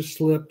wrenches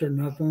slipped or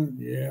nothing.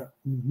 Yeah.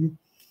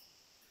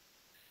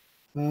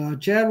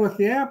 Chad, with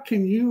the app,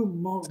 can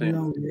you?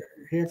 Same.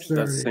 That's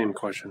the same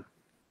question.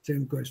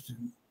 Same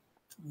question.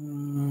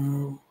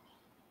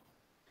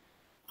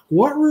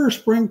 What rear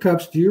spring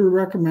cups do you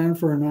recommend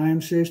for an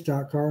IMCA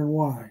stock car, and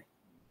why?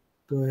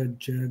 Go ahead,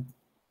 Chad.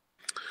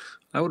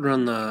 I would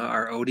run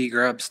our OD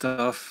grab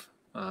stuff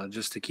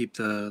just to keep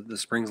the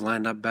springs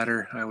lined up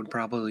better. I would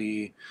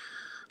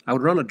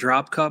run a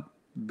drop cup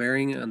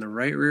bearing on the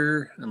right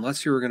rear,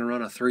 unless you were going to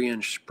run a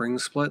 3-inch spring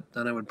split.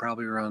 Then I would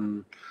probably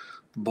run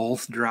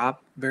both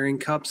drop bearing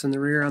cups in the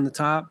rear on the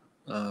top.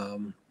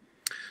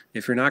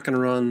 If you're not going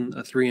to run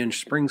a 3-inch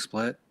spring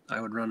split, I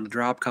would run the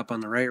drop cup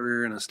on the right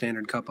rear and a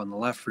standard cup on the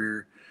left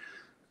rear.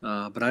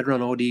 But I'd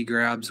run OD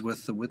grabs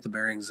with the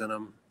bearings in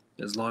them,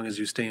 as long as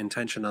you stay in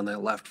tension on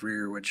that left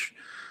rear, which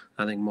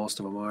I think most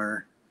of them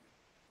are,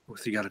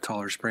 if you got a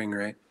taller spring,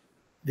 right?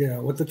 Yeah,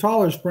 with the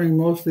taller spring,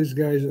 most of these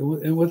guys,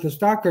 and with the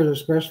stock cars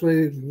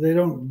especially, they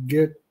don't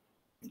get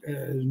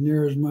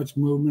near as much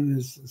movement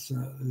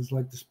as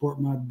like the Sport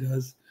Mod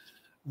does,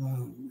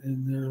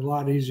 and they're a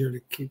lot easier to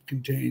keep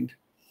contained.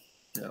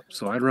 Yeah,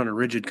 so I'd run a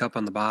rigid cup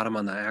on the bottom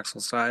on the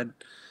axle side,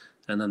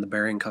 and then the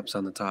bearing cups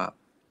on the top.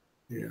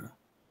 Yeah,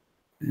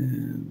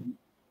 and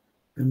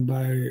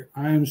by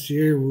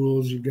IMCA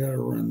rules, you got to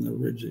run the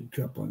rigid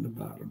cup on the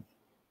bottom.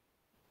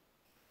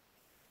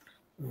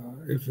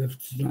 If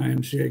it's an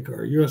IMCA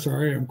car,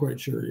 USRA, I'm quite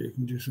sure you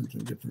can do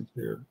something different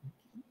there.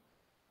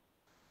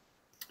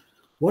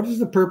 What is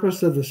the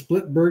purpose of the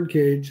split bird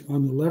cage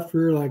on the left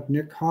rear, like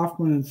Nick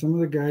Hoffman and some of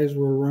the guys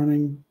were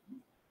running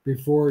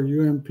before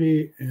UMP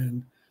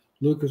and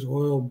Lucas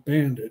Oil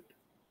banned it?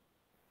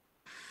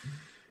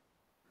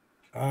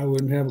 I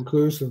wouldn't have a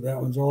clue, so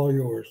that one's all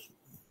yours.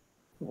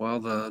 Well,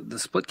 the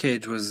split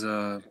cage was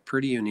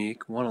pretty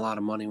unique. Won a lot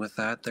of money with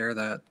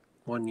that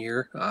one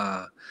year.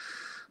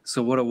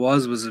 So what it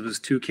was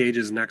 2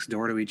 cages next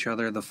door to each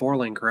other. The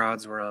 4-link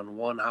rods were on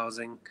one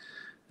housing,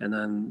 and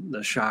then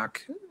the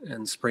shock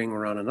and spring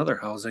were on another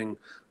housing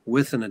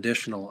with an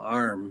additional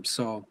arm.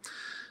 So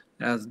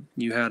as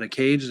you had a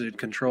cage that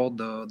controlled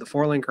the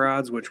 4-link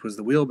rods, which was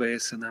the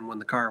wheelbase, and then when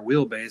the car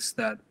wheelbase,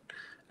 that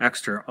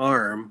extra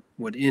arm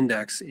would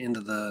index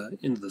into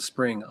the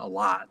spring a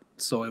lot.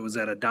 So it was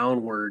at a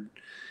downward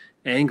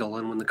angle,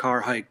 and when the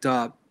car hiked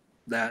up,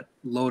 that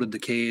loaded the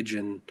cage,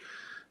 and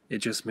it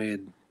just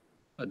made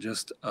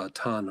just a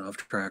ton of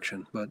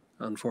traction. But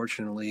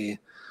unfortunately,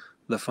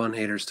 the fun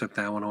haters took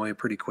that one away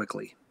pretty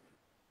quickly.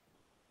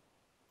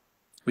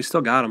 We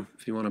still got them.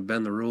 If you want to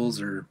bend the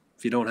rules, or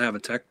if you don't have a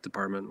tech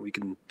department, we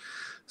can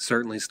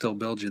certainly still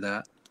build you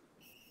that.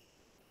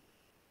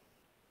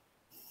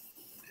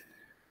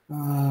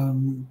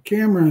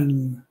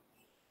 Cameron,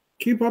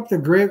 keep up the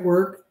great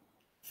work.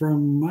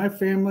 From my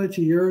family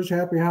to yours,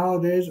 happy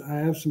holidays. I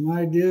have some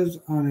ideas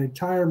on a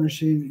tire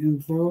machine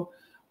info.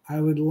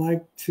 I would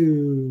like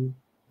to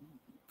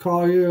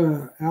call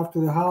you after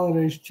the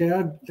holidays,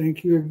 Chad.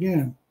 Thank you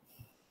again.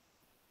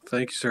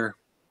 Thank you, sir.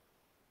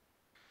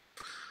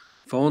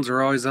 Phones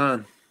are always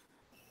on.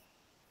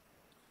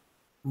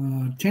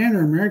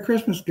 Tanner, Merry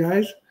Christmas,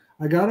 guys.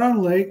 I got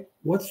on late.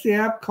 What's the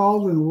app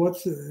called,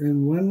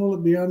 and when will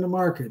it be on the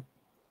market?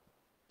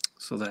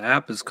 So the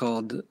app is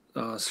called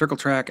Circle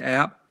Track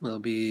app. It'll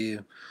be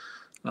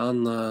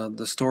on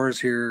the stores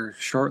here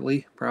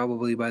shortly,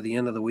 probably by the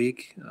end of the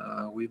week.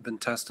 We've been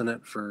testing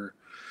it for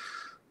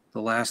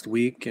the last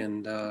week,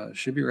 and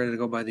should be ready to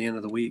go by the end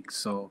of the week.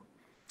 So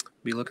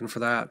be looking for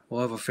that.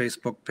 We'll have a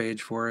Facebook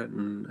page for it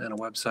and a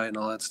website and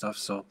all that stuff.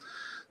 So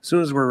as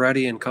soon as we're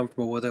ready and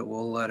comfortable with it,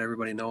 we'll let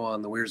everybody know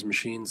on the Weir's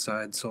Machine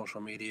side,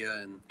 social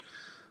media, and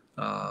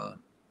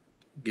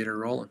get her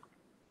rolling.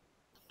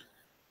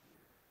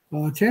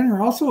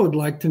 Tanner also would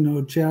like to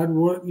know, Chad,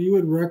 what you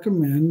would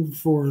recommend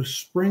for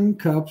spring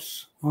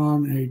cups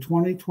on a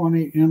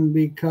 2020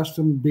 MB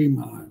Custom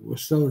B-Mod with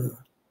soda.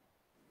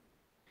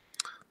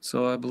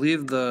 So I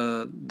believe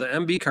the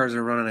MB cars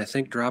are running, I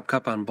think, drop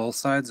cup on both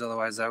sides.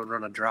 Otherwise, I would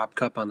run a drop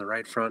cup on the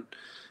right front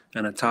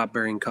and a top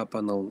bearing cup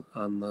on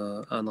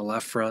the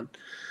left front.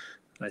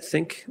 I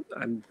think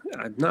I'm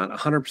not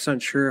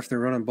 100% sure if they're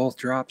running both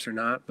drops or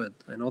not, but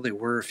I know they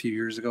were a few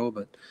years ago.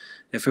 But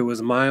if it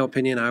was my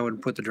opinion, I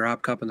would put the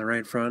drop cup in the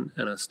right front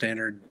and a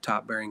standard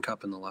top bearing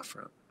cup in the left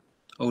front.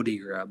 OD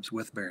grabs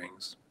with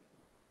bearings.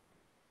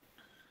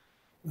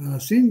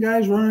 Seen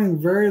guys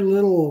running very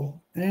little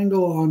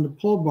angle on the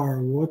pull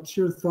bar. What's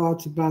your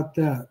thoughts about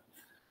that?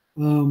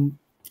 Once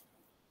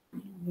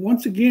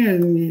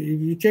again,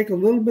 if you take a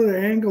little bit of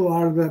angle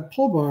out of that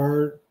pull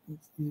bar,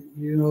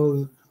 you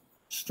know,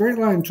 straight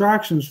line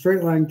traction,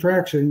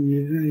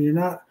 you're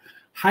not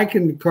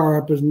hiking the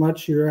car up as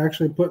much. You're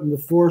actually putting the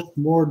force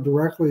more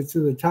directly to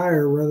the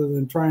tire rather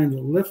than trying to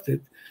lift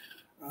it.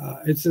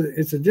 It's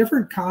a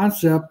different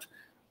concept.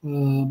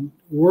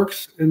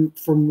 Works, and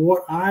from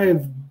what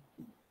I've,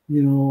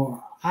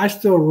 I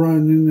still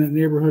run in the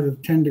neighborhood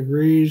of 10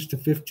 degrees to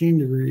 15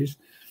 degrees.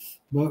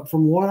 But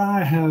from what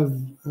I have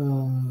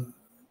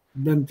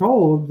been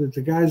told, that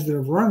the guys that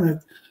have run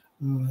it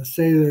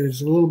say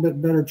there's a little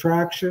bit better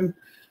traction.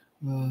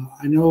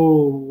 I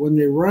know when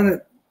they run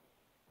it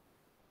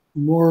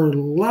more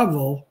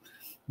level,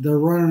 they're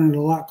running it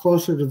a lot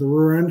closer to the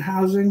rear end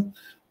housing,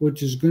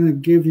 which is going to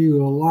give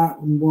you a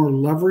lot more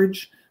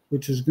leverage,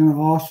 which is going to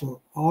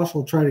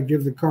also try to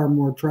give the car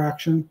more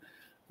traction.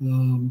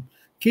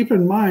 Keep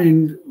in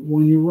mind,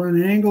 when you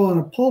run angle on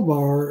a pull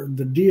bar,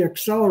 the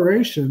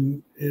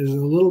deacceleration is a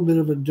little bit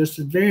of a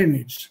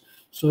disadvantage.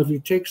 So if you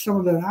take some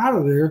of that out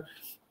of there,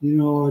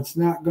 it's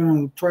not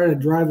going to try to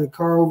drive the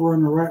car over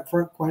on the right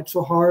front quite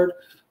so hard.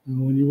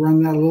 And when you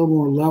run that a little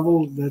more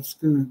level, that's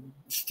going to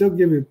still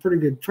give you pretty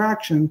good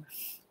traction,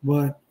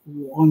 but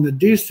on the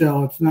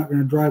decel, it's not going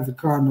to drive the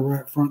car on the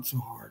right front so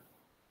hard.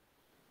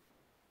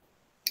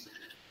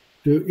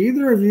 Do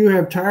either of you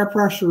have tire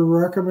pressure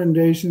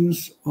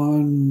recommendations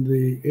on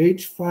the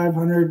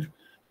H500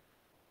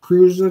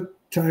 Cruiser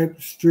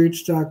type street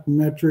stock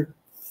metric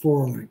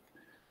 4-link?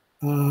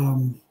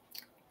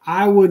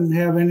 I wouldn't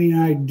have any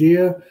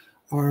idea.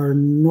 Our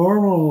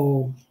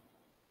normal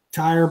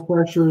tire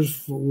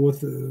pressures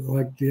with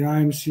like the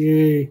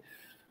IMCA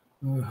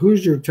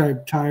Hoosier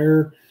type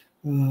tire,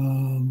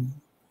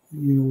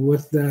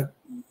 with that,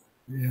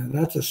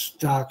 that's a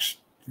stock.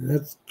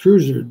 That's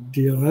Cruiser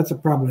deal. That's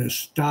probably a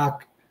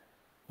stock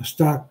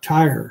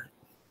tire.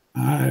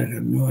 I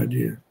have no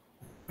idea.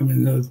 I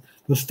mean,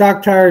 the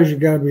stock tires, you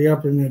got to be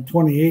up in the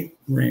 28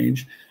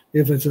 range.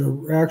 If it's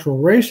an actual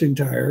racing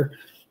tire,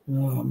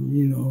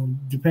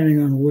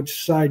 depending on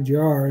which side you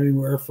are,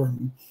 anywhere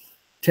from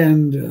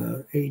 10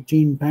 to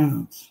 18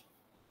 pounds.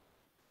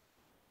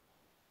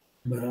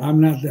 But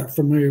I'm not that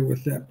familiar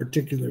with that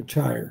particular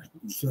tire,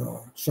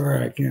 so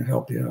sorry I can't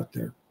help you out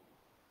there.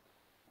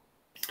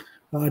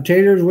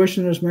 Tater's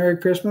wishing us Merry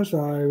Christmas.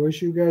 I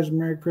wish you guys a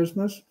Merry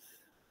Christmas.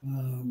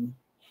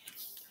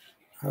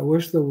 I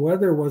wish the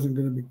weather wasn't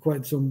going to be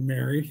quite so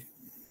merry.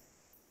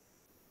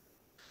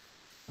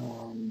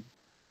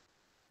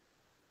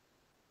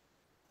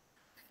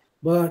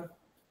 But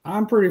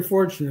I'm pretty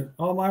fortunate.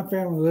 All my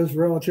family lives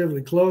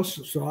relatively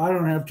close, so I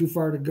don't have too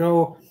far to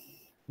go.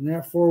 And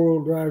that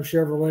four-wheel drive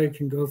Chevrolet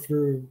can go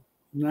through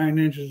 9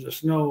 inches of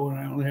snow, and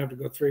I only have to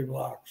go 3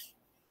 blocks.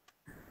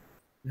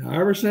 Now,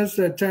 ever since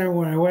that time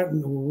when I went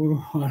and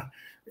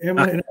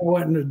Emily and I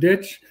went in the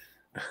ditch,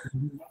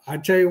 I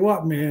tell you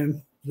what,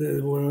 man,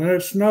 when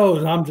it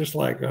snows, I'm just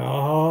like,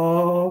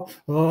 oh,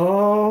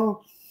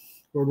 oh.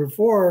 Or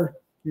before,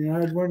 I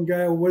had one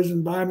guy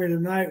whizzing by me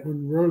tonight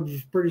when the road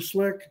was pretty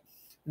slick.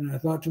 And I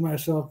thought to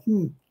myself,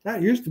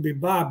 that used to be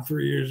Bob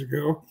 3 years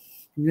ago.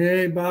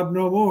 Yay, Bob,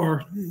 no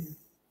more.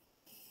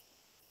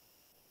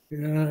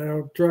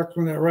 A truck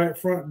from that right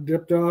front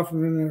dipped off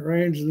and then it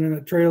rains and then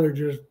a trailer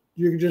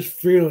you could just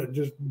feel it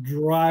just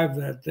drive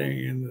that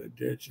thing into the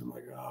ditch. I'm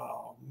like,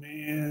 oh,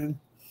 man.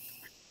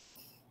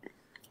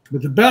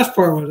 But the best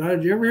part was,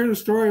 did you ever hear the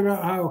story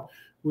about how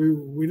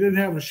we didn't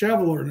have a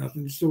shovel or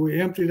nothing, so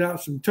we emptied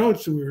out some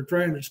totes and we were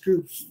trying to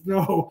scoop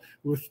snow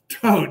with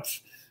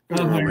totes.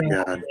 Oh my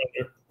God.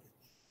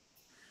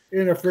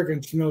 In a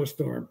freaking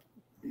snowstorm.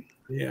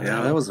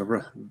 Yeah, that was a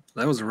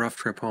rough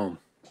trip home.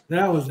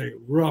 That was a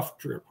rough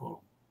trip home.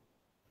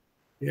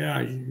 Yeah,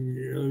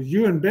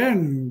 you and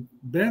Ben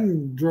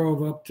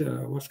drove up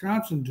to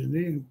Wisconsin, didn't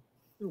he?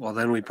 Well,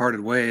 then we parted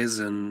ways,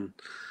 and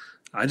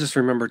I just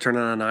remember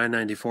turning on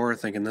I-94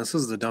 thinking, this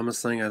is the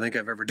dumbest thing I think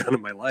I've ever done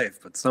in my life,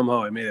 but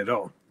somehow I made it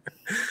home.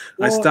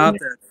 I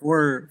stopped at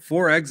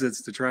four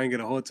exits to try and get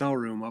a hotel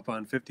room up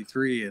on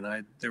 53,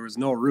 and there was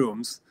no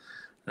rooms.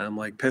 And I'm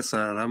like, piss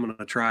on it, I'm going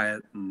to try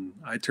it. And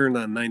I turned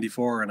on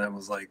 94, and I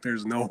was like,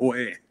 there's no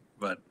way.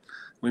 But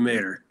we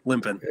made her,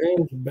 limping. It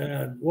was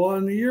bad. Well,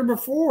 in the year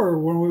before,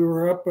 when we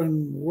were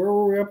where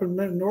were we up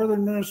in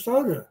northern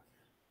Minnesota?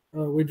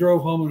 We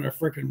drove home in a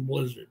freaking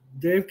blizzard.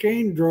 Dave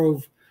Kane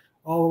drove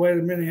all the way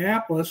to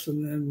Minneapolis,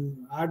 and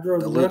then I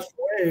drove the rest of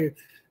the way.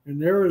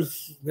 And there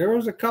was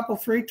a couple,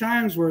 3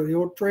 times where the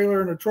old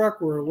trailer and the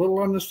truck were a little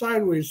on the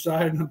sideways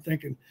side, and I'm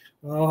thinking,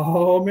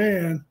 oh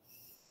man.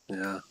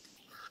 Yeah.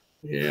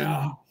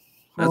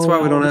 That's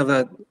why we don't have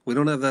that. We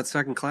don't have that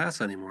second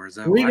class anymore. Is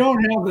that we why?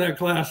 don't have that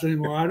class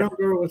anymore. I don't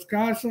go to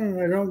Wisconsin,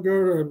 and I don't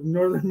go to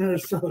northern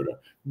Minnesota.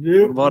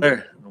 Nope.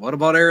 What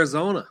about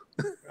Arizona?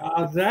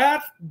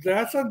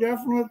 That's a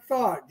definite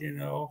thought.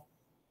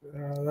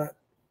 That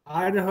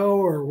Idaho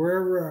or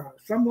wherever,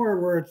 somewhere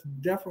where it's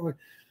definitely.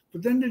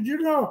 But then, did you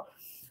know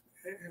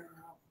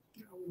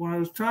when I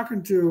was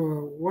talking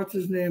to what's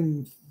his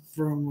name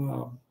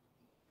from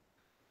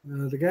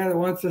the guy that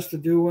wants us to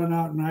do one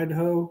out in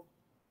Idaho?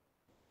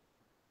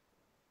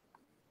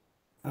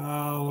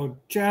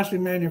 Chassis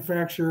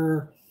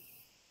manufacturer.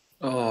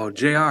 Oh,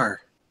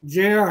 JR.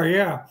 JR,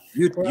 yeah.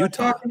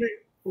 Utah.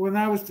 When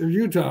I was to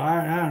Utah,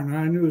 I don't know.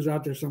 I knew he was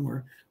out there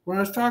somewhere. When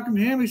I was talking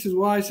to him, he says,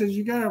 well,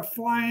 you got to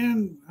fly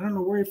in. I don't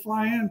know where you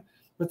fly in,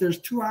 but there's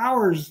 2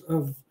 hours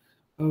of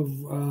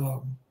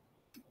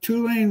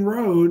 2-lane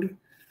road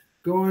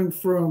going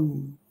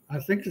from, I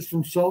think it's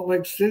from Salt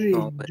Lake City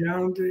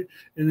down to,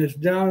 and it's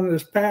down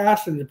this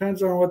pass, and it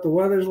depends on what the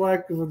weather's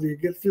like, whether you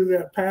get through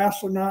that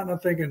pass or not. And I'm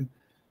thinking,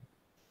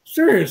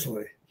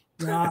 seriously,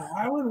 now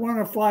I would want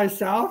to fly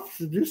south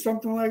to do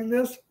something like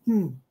this.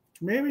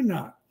 Maybe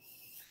not.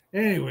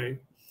 Anyway,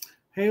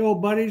 hey,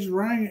 old buddies,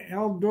 running an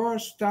Eldora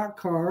stock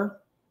car,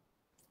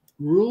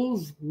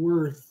 rules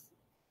were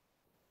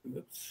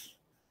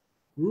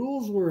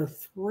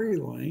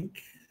 3-link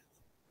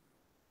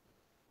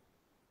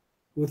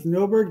with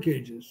no bird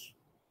cages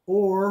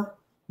or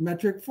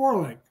metric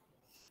 4-link.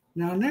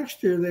 Now,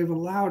 next year, they've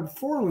allowed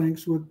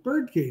 4-links with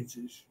bird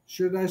cages.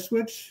 Should I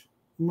switch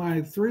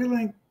my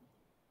 3-link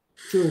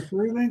to a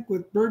 3-link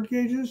with bird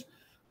cages,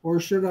 or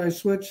should I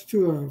switch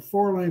to a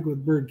 4-link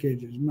with bird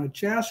cages? My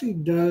chassis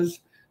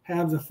does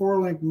have the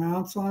 4-link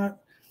mounts on it.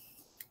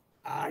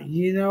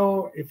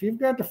 If you've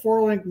got the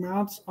 4-link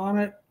mounts on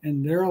it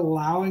and they're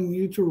allowing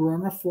you to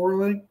run a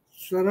 4-link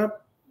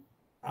setup,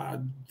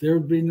 there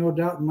would be no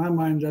doubt in my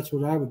mind that's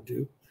what I would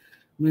do.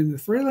 I mean, the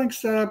 3-link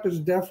setup is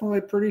definitely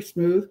pretty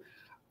smooth.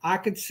 I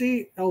could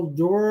see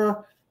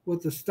Eldora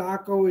with the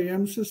stock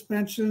OEM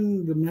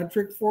suspension, the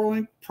metric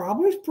 4-link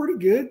probably is pretty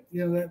good.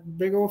 That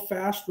big old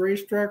fast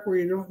racetrack where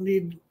you don't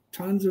need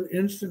tons of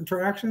instant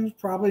traction is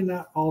probably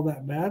not all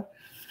that bad.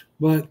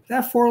 But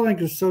that 4-link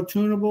is so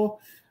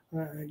tunable.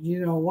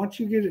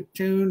 Once you get it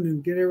tuned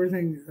and get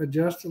everything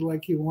adjusted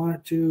like you want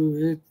it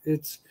to,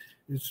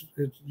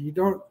 you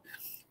don't.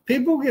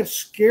 People get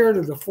scared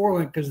of the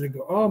 4-link because they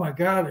go, oh my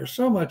God, there's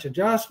so much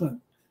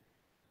adjustment.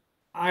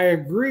 I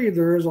agree,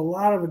 there is a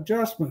lot of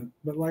adjustment,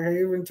 but like I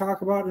even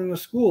talk about in the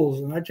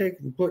schools, and I take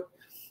and put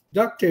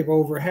duct tape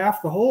over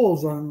half the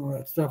holes on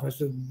that stuff. I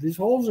said, these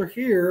holes are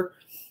here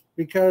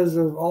because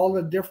of all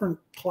the different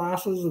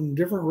classes and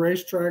different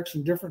racetracks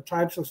and different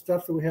types of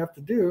stuff that we have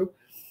to do.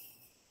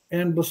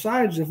 And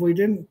besides, if we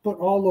didn't put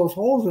all those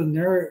holes in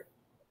there,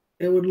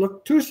 it would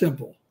look too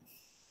simple,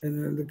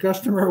 and the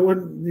customer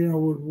wouldn't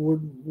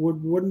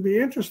be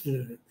interested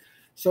in it.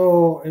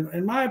 So,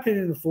 in my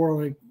opinion, the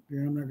 4-link.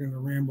 I'm not going to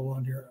ramble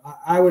on here.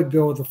 I would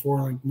go with the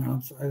 4-link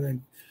mounts. I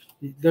think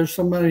there's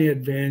so many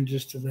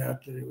advantages to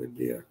that it would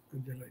be a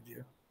good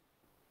idea.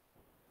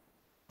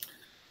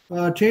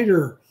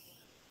 Tater,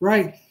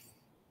 right.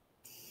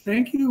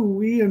 Thank you.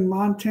 We in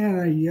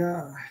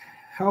Montana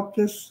helped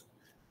us.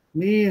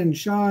 Me and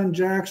Sean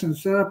Jackson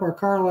set up our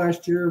car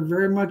last year.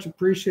 Very much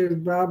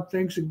appreciated, Bob.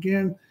 Thanks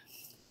again.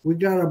 We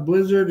got a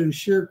blizzard and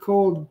sheer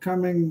cold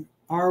coming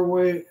our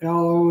way.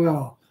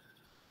 LOL.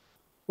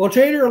 Well,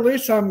 Tater, at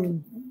least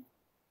I'm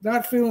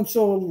not feeling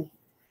so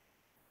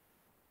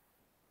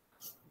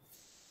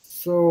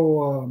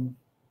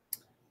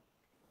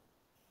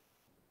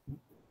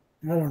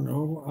I don't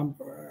know.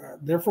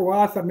 There for a while,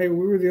 I thought maybe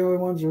we were the only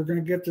ones who were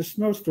going to get the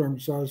snowstorm,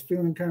 so I was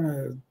feeling kind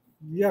of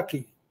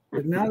yucky.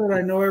 But now that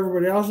I know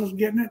everybody else is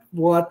getting it,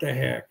 what the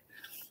heck?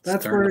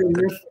 That's where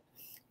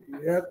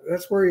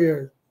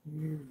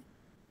you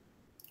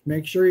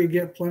make sure you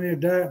get plenty of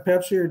Diet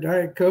Pepsi or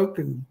Diet Coke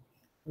and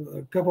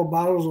a couple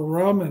bottles of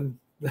rum, and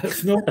the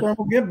snowstorm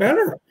will get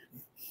better.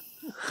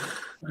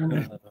 I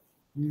mean,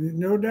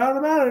 no doubt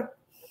about it.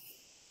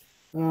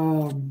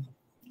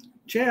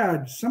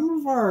 Chad, some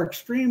of our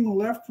extreme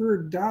left rear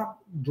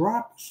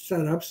drop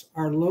setups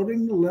are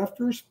loading the left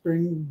rear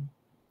spring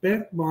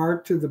bent bar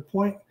to the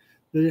point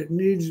that it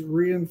needs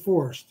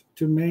reinforced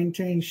to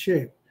maintain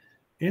shape.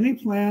 Any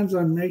plans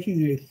on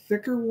making a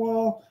thicker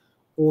wall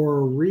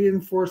or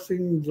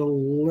reinforcing the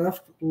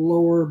left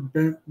lower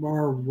bent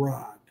bar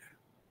rod?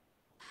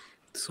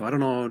 So I don't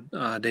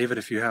know, David,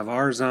 if you have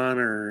ours on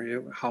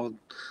or how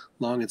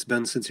long it's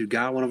been since you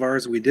got one of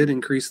ours. We did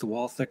increase the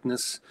wall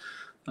thickness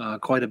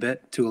quite a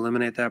bit to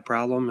eliminate that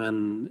problem.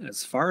 And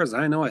as far as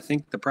I know, I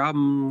think the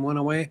problem went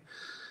away.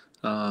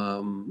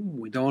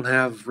 We don't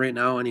have right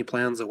now any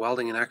plans of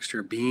welding an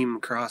extra beam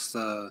across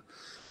the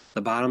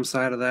bottom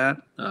side of that.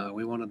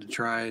 We wanted to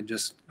try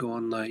just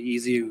going the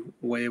easy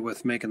way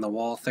with making the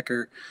wall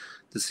thicker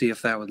to see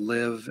if that would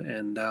live.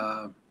 And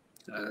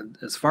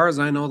as far as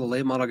I know, the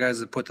late model guys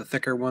that put the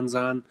thicker ones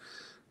on,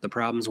 the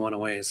problems went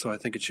away. So I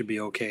think it should be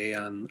okay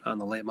on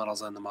the late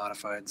models and the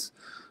modifieds.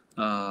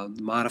 The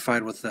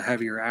modified with the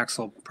heavier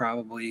axle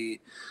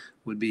probably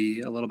would be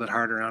a little bit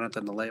harder on it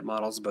than the late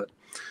models, but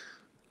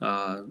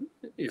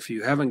if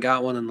you haven't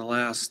got one in the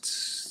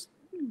last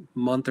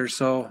month or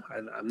so,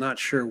 I'm not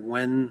sure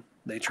when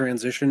they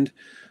transitioned,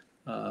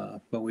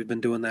 but we've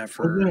been doing that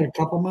for a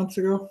couple months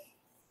ago.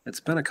 It's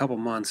been a couple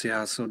months,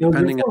 yeah. So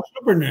depending on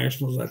Super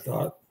Nationals, I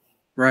thought.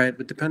 Right,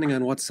 but depending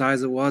on what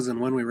size it was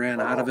and when we ran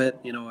out of it,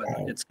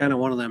 it's kind of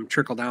one of them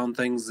trickle down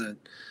things that.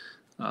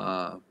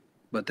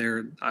 But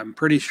I'm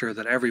pretty sure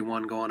that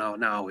everyone going out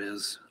now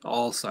is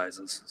all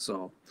sizes.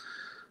 So,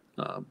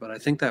 but I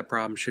think that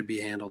problem should be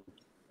handled.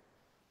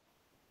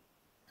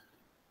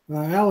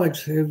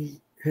 Alex,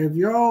 have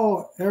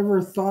y'all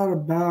ever thought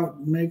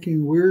about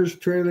making Weir's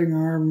trailing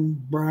arm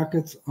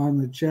brackets on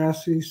the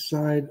chassis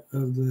side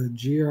of the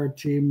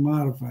GRT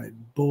modified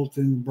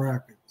bolt-in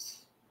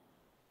brackets?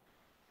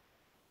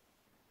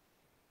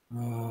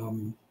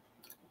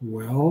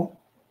 Well,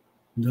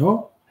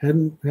 no,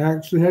 hadn't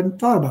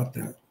thought about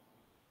that.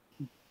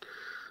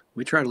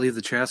 We try to leave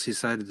the chassis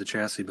side to the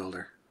chassis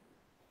builder.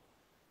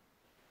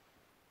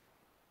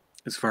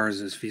 As far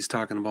as if he's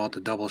talking about the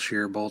double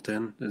shear bolt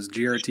in, is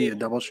GRT a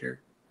double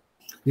shear?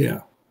 Yeah.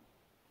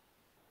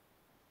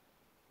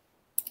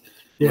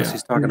 Unless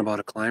he's talking about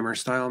a climber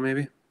style,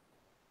 maybe.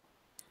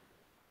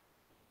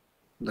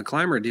 The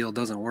climber deal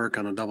doesn't work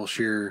on a double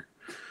shear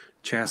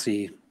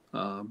chassis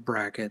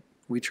bracket.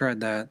 We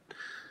tried that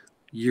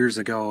years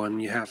ago,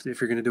 and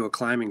if you're going to do a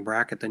climbing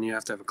bracket, then you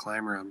have to have a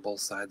climber on both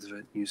sides of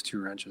it. Use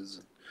 2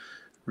 wrenches.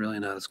 Really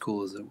not as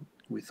cool as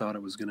we thought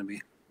it was going to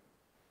be.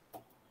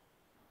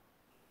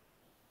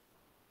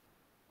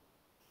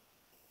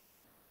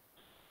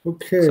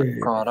 Okay. So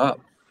caught up.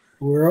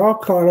 We're all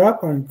caught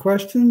up on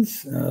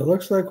questions.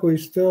 Looks like we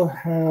still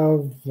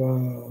have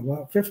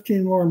about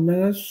 15 more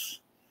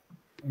minutes.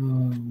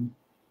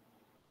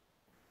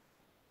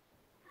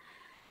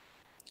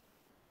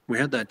 We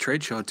had that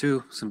trade show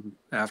too,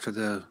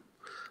 after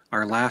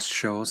our last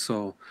show.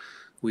 So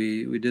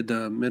we did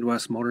the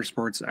Midwest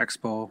Motorsports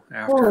Expo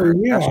after. Oh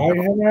yeah, I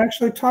haven't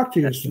actually talked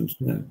to you since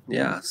then.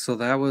 Yeah, so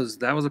that was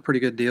a pretty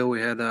good deal.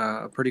 We had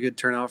a pretty good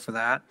turnout for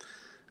that.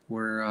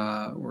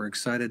 We're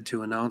excited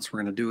to announce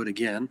we're going to do it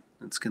again.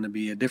 It's going to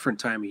be a different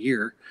time of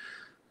year.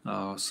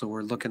 So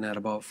we're looking at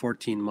about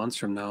 14 months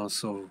from now.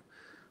 So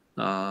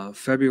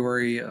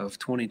February of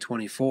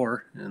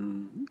 2024,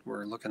 and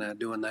we're looking at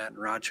doing that in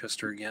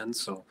Rochester again.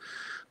 So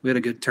we had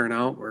a good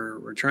turnout.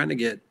 We're trying to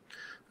get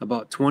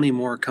about 20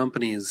 more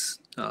companies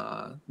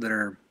that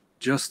are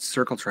just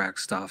circle track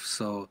stuff.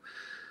 So,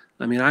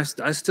 I mean, I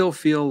still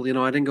feel,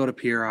 I didn't go to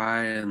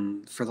PRI,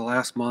 and for the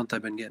last month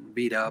I've been getting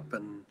beat up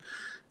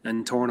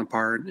and torn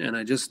apart, and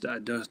I just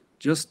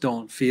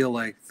don't feel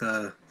like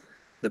the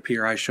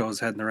PRI show is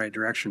heading the right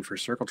direction for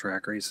circle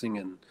track racing.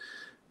 And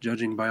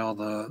judging by all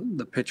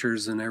the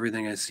pictures and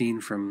everything I've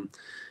seen from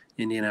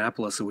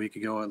Indianapolis a week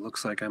ago, it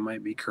looks like I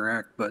might be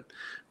correct. But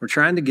we're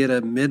trying to get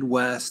a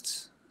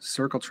Midwest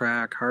circle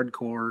track,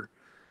 hardcore,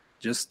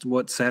 just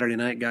what Saturday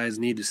night guys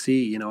need to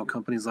see,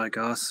 companies like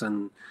us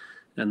and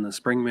and the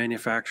spring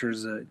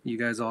manufacturers that you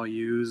guys all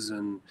use,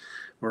 and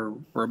we're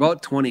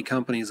about 20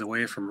 companies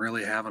away from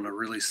really having a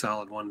really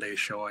solid one-day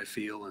show, I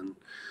feel. And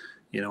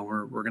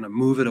we're going to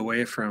move it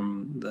away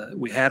from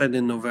we had it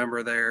in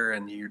November there,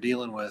 and you're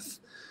dealing with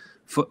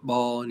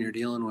football, and you're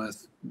dealing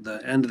with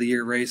the end of the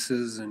year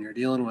races, and you're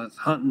dealing with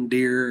hunting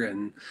deer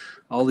and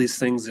all these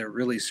things that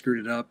really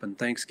screwed it up, and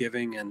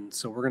Thanksgiving. And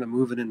so we're going to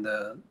move it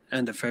into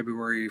end of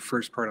February,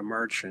 first part of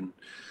March. And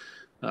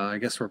I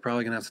guess we're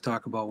probably going to have to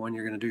talk about when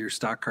you're going to do your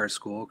stock car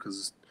school,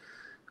 because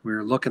we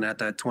were looking at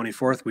that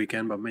 24th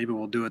weekend, but maybe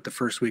we'll do it the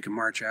first week of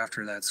March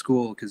after that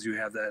school, because you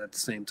have that at the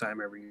same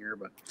time every year.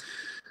 But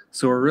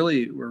so we're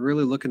really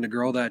looking to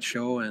grow that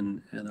show,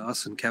 and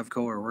us and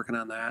Kevco are working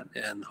on that,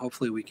 and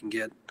hopefully we can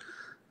get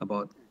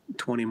about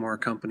 20 more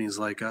companies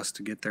like us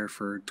to get there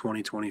for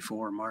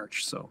 2024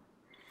 March. So,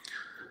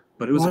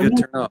 but it was a good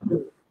turnout.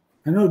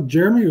 I know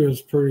Jeremy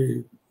was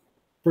pretty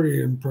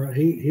impressed.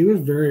 He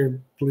was very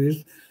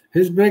pleased.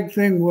 His big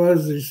thing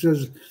was, he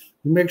says,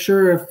 make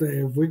sure if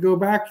we go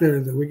back there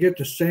that we get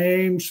the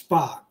same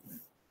spot.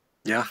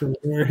 Yeah. So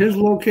his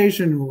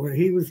location,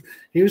 he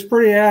was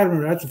pretty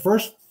adamant. That's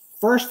the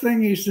first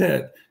thing he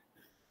said.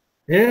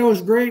 Yeah, it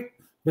was great,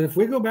 but if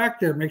we go back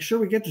there, make sure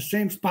we get the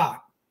same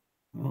spot.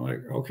 I'm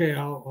like, okay,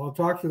 I'll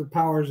talk to the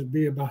powers that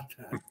be about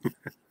that.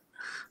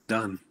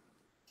 Done.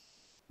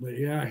 But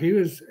yeah,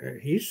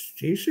 he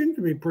seemed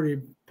to be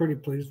pretty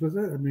pleased with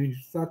it. I mean, he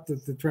thought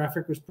that the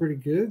traffic was pretty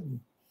good,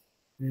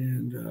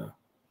 and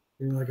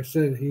like I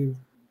said,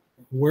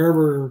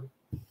 wherever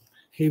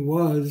he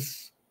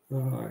was,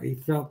 he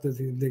felt that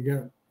he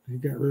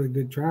got really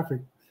good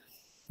traffic.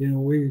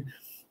 We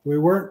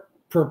weren't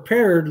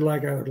prepared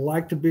like I would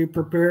like to be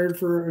prepared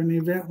for an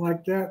event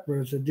like that, but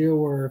it's a deal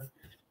where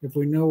if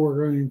we know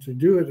we're going to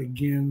do it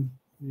again,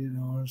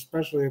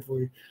 especially if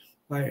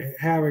by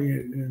having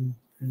it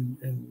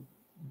in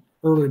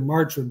early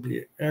March would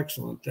be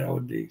excellent. That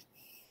would be,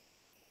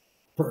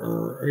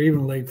 or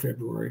even late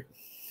February,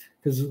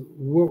 because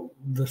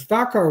the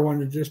stock car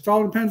one, it just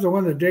all depends on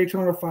when the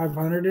Daytona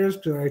 500 is.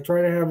 Because I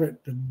try to have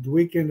it the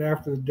weekend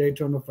after the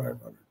Daytona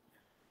 500.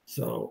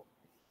 So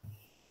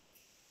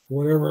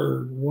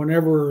whenever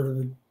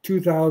the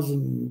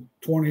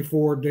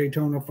 2024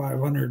 Daytona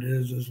 500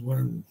 is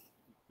when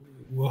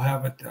we'll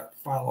have it that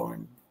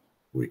following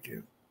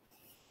weekend.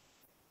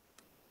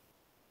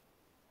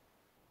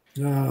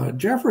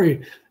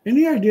 Jeffrey,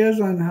 any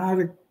ideas on how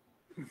to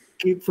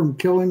keep from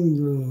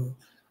killing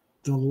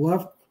the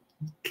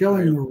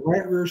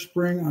right rear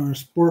spring on a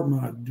sport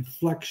mod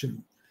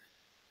deflection?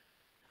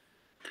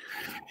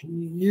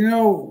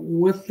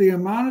 With the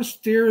amount of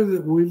steer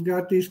that we've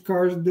got these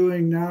cars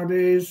doing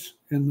nowadays,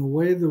 and the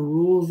way the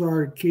rules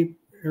are to keep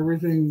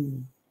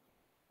everything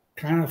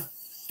kind of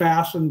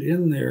fastened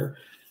in there,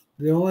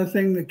 the only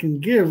thing that can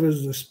give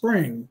is the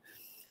spring.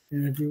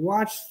 And if you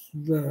watch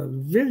the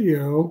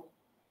video,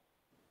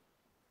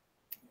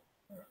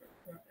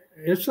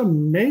 it's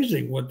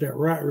amazing what that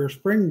right rear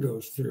spring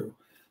goes through.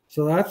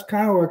 So that's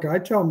kind of what I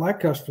tell my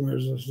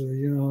customers is,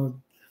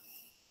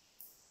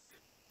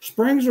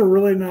 springs are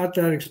really not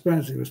that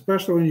expensive,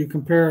 especially when you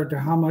compare it to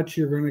how much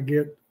you're going to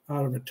get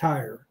out of a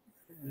tire.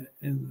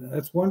 And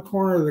that's one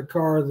corner of the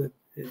car that,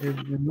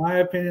 in my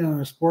opinion, on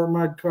a sport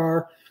mod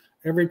car,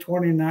 every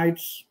 20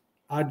 nights,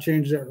 I'd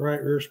change that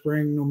right rear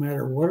spring, no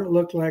matter what it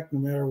looked like, no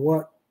matter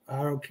what.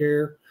 I don't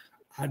care.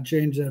 I'd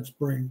change that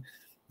spring.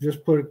 Just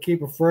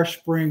keep a fresh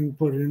spring,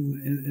 put it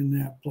in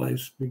that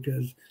place,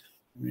 because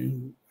I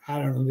mean,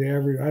 I don't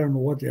know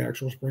what the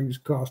actual springs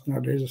cost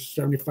nowadays. It's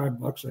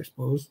 $75, I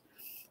suppose,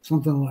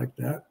 something like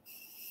that.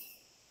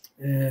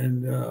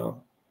 And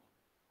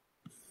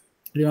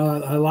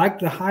I like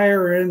the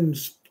higher end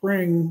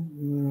spring,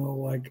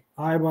 like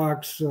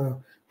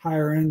iBox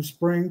higher end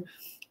spring.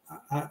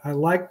 I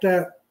like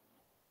that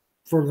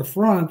for the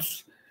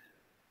fronts,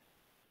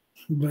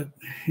 but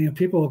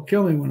people will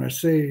kill me when I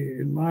say,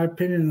 in my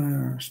opinion,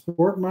 on a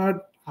sport mod,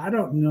 I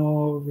don't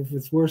know if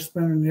it's worth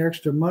spending the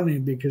extra money,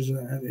 because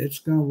it's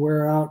going to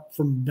wear out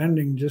from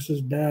bending just as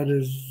bad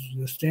as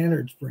the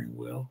standard spring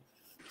will.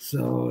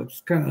 So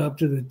it's kind of up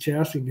to the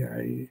chassis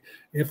guy.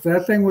 If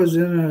that thing was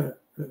in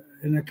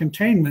a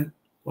containment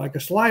like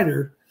a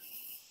slider,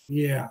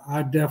 yeah,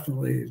 I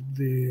definitely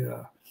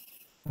the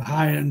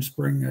high-end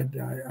spring,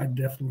 I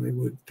definitely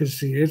would, because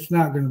see, it's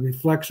not going to be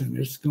flexing.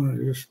 It's going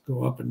to just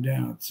go up and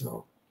down.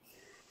 So,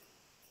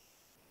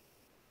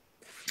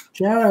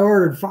 Chad, I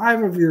ordered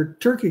 5 of your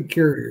turkey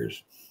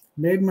carriers.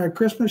 Made my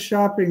Christmas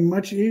shopping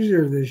much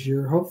easier this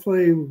year.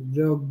 Hopefully,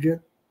 they'll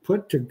get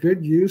put to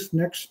good use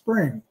next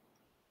spring.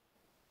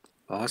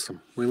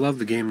 Awesome. We love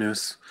the game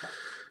news.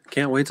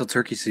 Can't wait till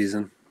turkey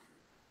season.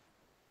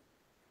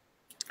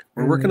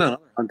 We're working on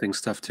other hunting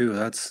stuff too.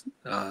 That's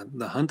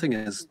the hunting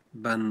has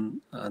been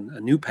a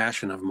new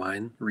passion of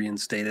mine,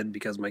 reinstated,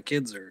 because my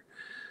kids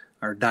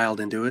are dialed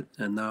into it.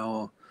 And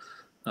now,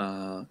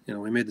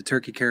 we made the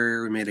turkey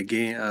carrier, we made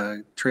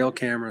a trail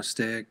camera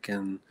stick,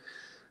 and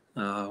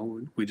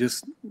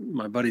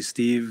my buddy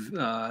Steve,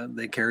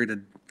 they carried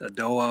a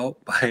doe out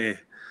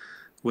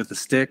with a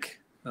stick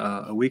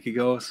a week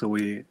ago. So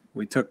we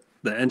took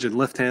the engine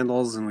lift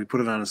handles, and we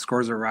put it on a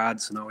Scorza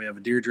rod. So now we have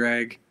a deer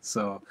drag.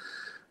 So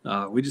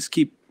we just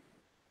keep,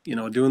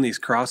 doing these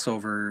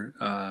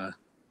crossover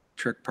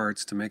trick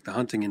parts to make the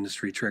hunting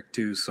industry trick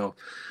too. So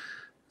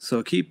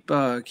keep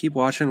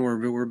watching.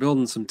 We're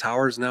building some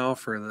towers now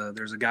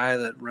there's a guy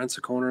that rents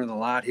a corner of the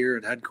lot here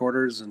at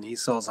headquarters, and he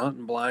sells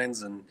hunting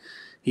blinds, and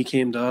he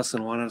came to us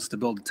and wanted us to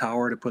build a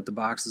tower to put the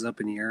boxes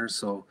up in the air.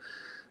 So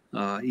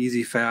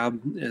Easy Fab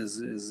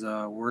is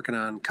working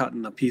on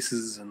cutting the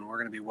pieces, and we're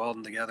going to be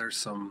welding together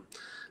some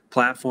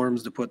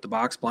platforms to put the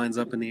box blinds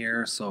up in the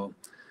air. So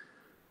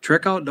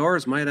Trick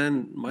Outdoors might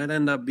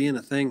end up being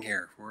a thing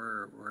here.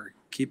 We're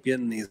keep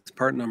getting these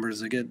part numbers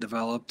that get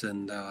developed,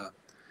 and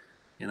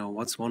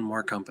what's one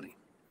more company?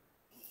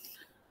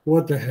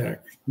 What the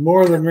heck?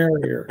 More the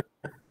merrier.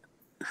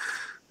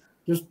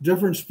 Just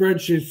different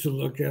spreadsheets to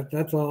look at.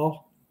 That's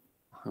all.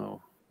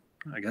 Oh,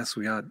 I guess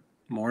we got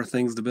more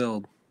things to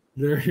build.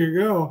 There you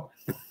go.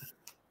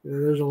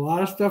 There's a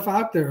lot of stuff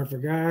out there. If a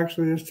guy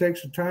actually just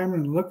takes the time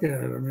and look at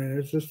it, I mean,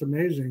 it's just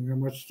amazing how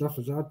much stuff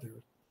is out there.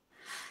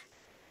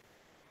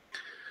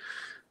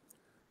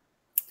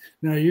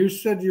 Now, you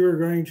said you were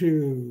going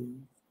to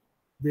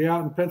be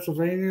out in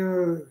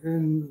Pennsylvania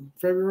in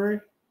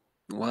February?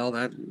 Well,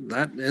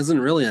 that isn't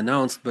really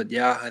announced, but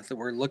yeah,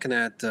 we're looking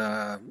at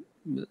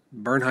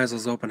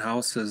Bernheisel's open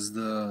house is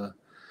the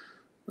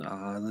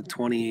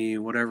 20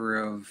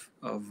 whatever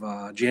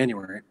of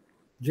January.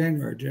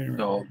 January.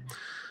 So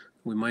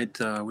we might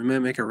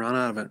make a run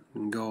out of it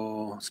and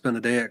go spend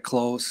a day at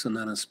Close, and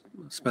then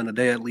spend a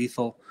day at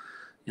Lethal.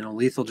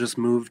 Lethal just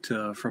moved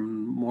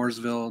from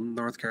Mooresville,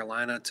 North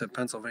Carolina, to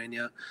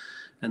Pennsylvania,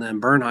 and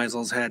then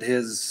Bernheisel's had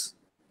his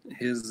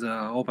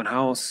open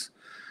house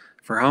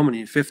for how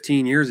many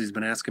 15 years. He's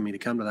been asking me to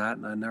come to that,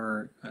 and I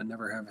never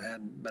have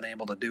been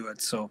able to do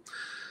it. So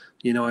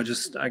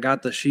I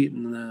got the sheet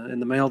in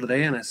the mail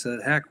today, and I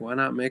said, heck, why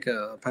not make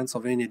a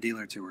Pennsylvania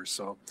dealer tour?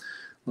 So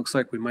looks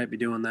like we might be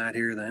doing that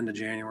here at the end of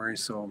January.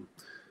 So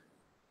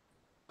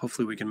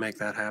hopefully we can make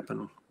that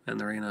happen, and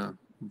there ain't a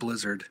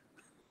blizzard.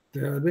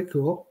 Yeah, that'd be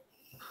cool.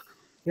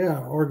 Yeah,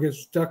 or get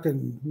stuck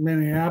in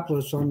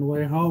Minneapolis on the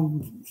way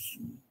home.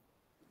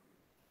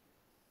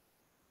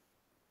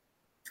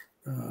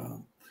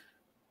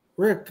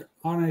 Rick,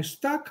 on a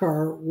stock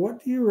car,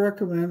 what do you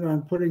recommend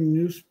on putting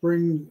new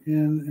springs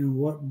in, and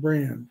what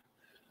brand?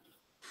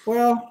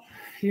 Well,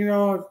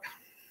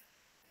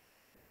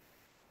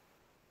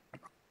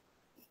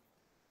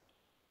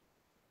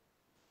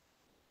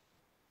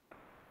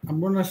 I'm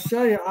going to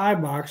sell you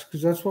iBox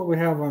because that's what we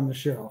have on the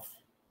shelf.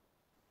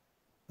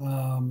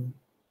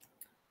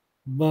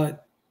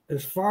 But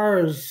as far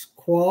as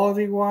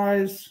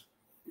quality-wise,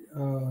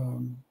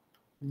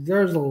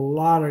 there's a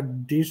lot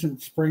of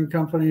decent spring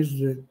companies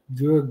that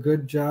do a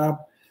good job.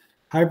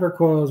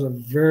 Hypercoil is a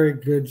very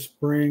good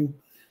spring.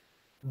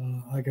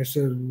 Like I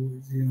said,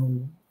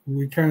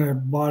 we kind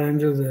of bought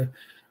into the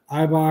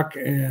iBox,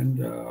 and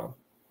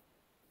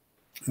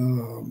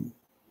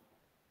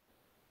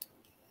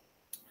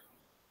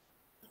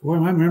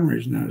my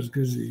memory's not as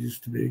good as it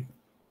used to be.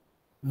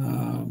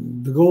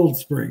 The Gold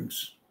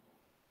Springs.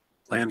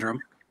 Landrum.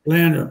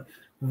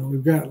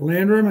 We've got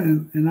Landrum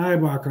and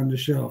iBox on the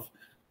shelf.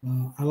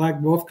 I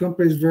like both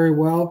companies very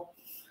well.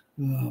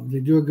 They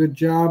do a good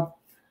job.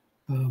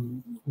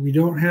 We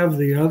don't have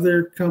the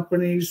other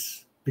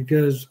companies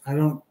because I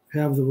don't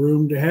have the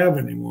room to have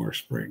any more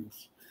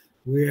springs.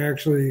 We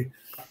actually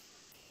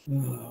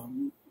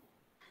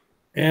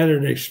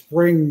added a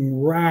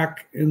spring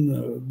rack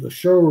in the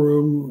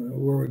showroom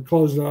where we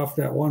closed off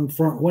that one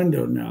front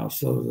window now.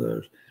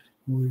 So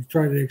we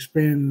try to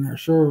expand in our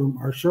showroom.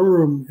 Our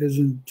showroom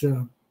isn't,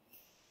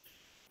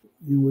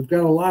 we've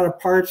got a lot of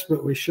parts,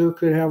 but we sure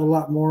could have a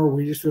lot more.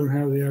 We just don't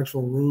have the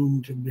actual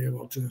room to be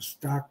able to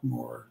stock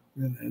more.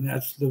 And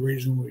that's the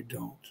reason we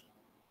don't.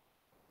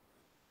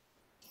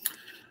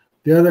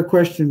 The other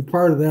question,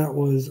 part of that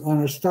was,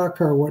 on a stock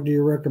car, what do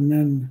you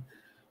recommend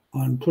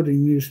on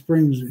putting new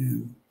springs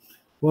in?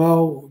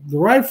 Well, the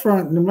right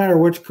front, no matter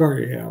which car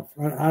you have,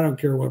 I don't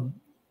care what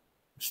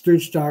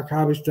street stock,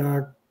 hobby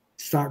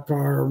stock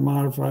car, or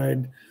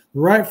modified, the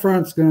right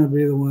front's going to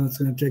be the one that's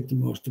going to take the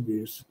most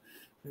abuse.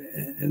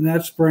 And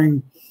that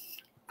spring,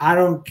 I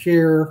don't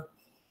care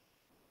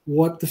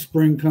what the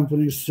spring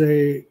companies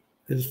say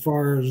as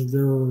far as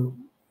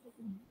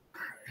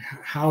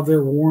how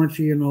their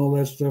warranty and all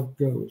that stuff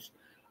goes.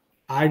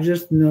 I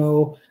just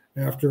know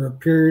after a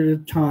period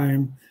of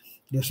time,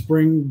 the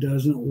spring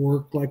doesn't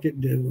work like it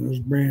did when it was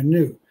brand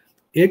new.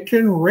 It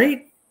can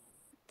rate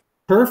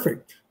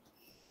perfect,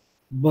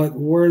 but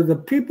where the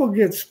people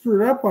get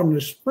screwed up on the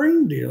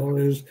spring deal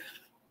is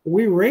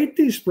we rate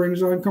these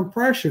springs on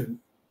compression.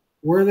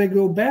 Where they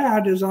go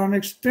bad is on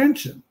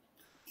extension.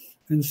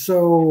 And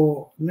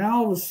so now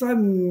all of a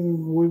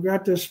sudden we've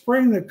got this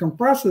spring that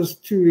compresses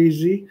too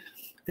easy.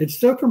 It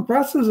still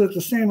compresses at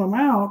the same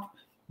amount,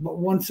 but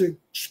once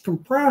it's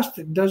compressed,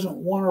 it doesn't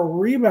want to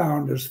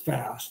rebound as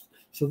fast.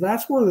 So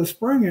that's where the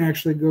spring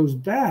actually goes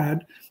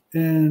bad.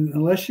 And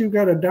unless you've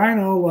got a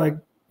dyno like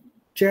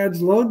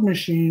Chad's load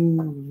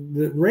machine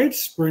that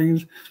rates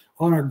springs,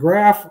 on a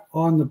graph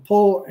on the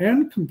pull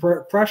and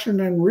compression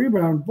and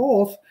rebound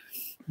both,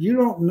 you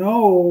don't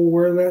know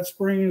where that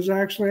spring is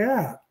actually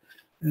at.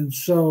 And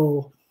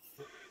so,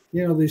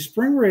 these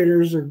spring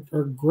raters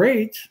are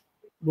great,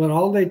 but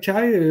all they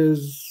tell you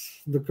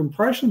is the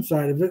compression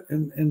side of it.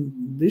 And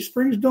these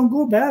springs don't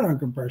go bad on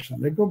compression.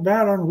 They go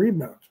bad on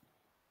rebound.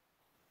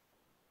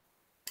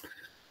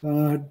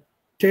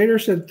 Tater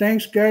said,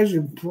 thanks, guys.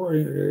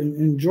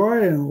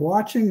 Enjoy and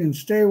watching and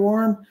stay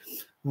warm.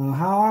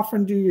 How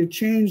often do you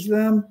change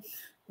them?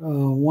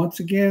 Once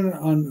again,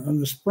 on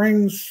the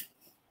springs,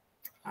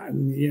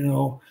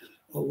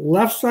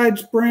 left side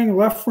spring,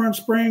 left front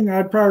spring,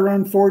 I'd probably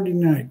run 40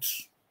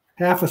 nights,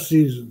 half a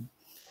season.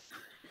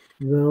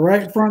 The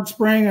right front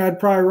spring, I'd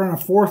probably run a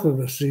fourth of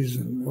the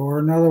season, or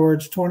in other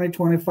words, 20,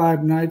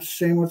 25 nights.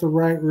 Same with the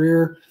right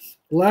rear.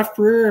 Left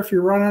rear, if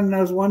you're running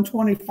those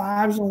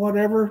 125s and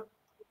whatever,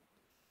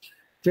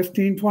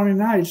 15, 20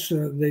 nights,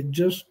 they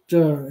just,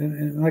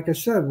 and like I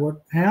said,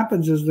 what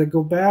happens is they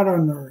go bad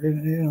on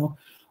the,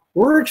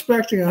 we're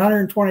expecting a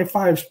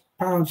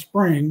 125-pound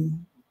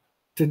spring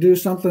to do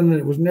something that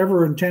it was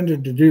never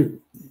intended to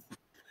do.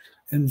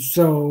 And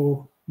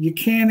so you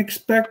can't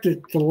expect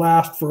it to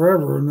last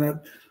forever. And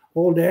that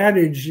old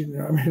adage,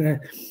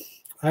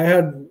 I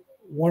had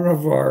one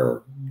of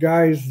our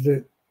guys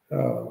that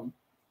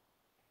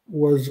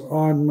was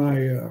on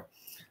my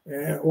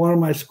one of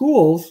my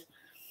schools,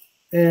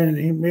 and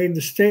he made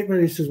the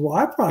statement. He says, well,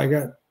 I probably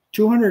got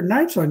 200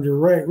 nights on your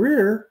right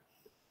rear,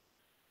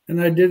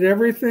 and I did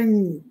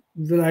everything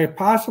that I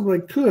possibly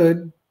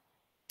could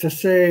to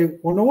say,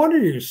 well, no wonder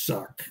you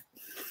suck.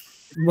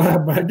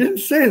 But I didn't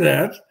say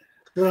that.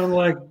 But I'm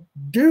like,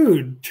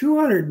 dude,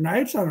 200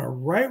 nights on a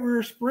right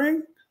rear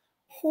spring?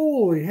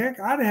 Holy heck,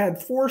 I'd have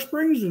had 4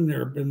 springs in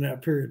there in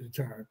that period of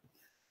time.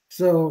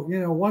 So,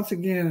 once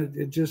again,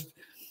 it just,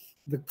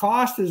 the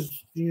cost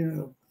is,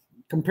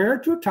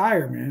 compared to a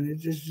tire, man,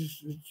 it's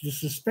just the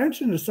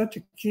suspension is such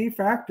a key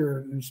factor.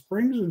 And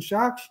springs and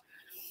shocks,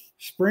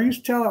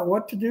 springs tell it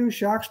what to do,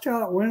 shocks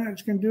tell it when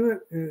it's going to do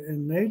it,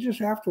 and they just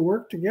have to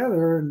work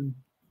together and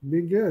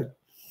be good.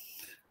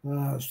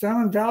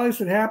 Salmon Valley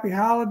said, happy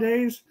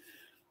holidays.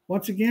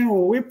 Once again,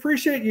 well, we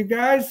appreciate you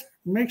guys.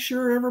 Make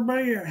sure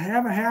everybody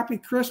have a happy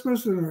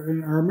Christmas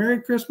or a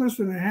Merry Christmas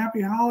and a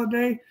happy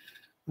holiday.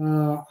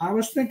 I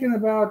was thinking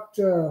about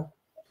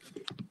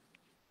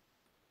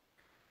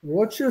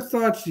what's your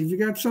thoughts? Have you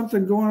got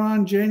something going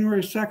on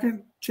January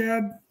 2nd,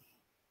 Chad?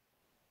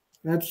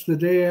 That's the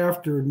day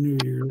after New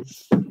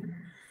Year's.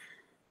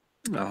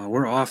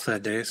 We're off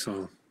that day,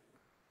 so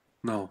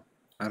no,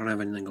 I don't have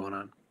anything going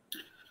on.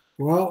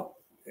 Well,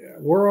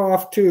 we're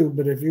off too,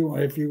 but if you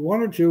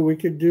wanted to, we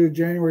could do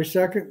January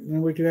 2nd, and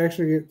then we could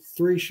actually get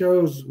 3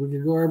 shows. We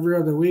could go every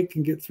other week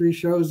and get 3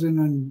 shows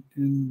in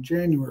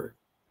January.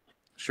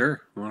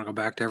 Sure. You want to go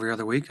back to every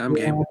other week? I'm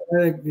game.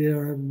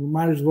 We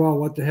might as well.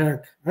 What the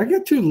heck? I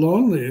get too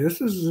lonely. This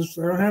is just,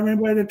 I don't have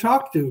anybody to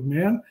talk to,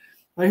 man.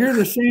 I hear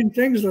the same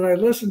things that I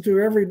listen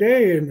to every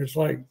day, and it's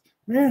like,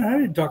 man, I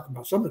need to talk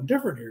about something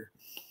different here.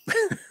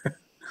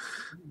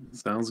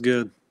 Sounds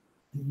good.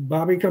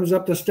 Bobby comes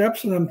up the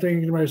steps, and I'm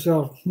thinking to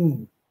myself, I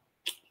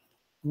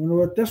wonder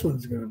what this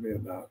one's going to be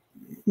about.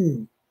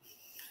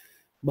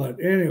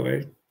 But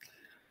anyway,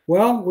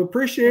 well, we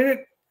appreciate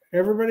it.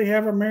 Everybody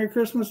have a Merry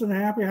Christmas and a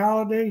Happy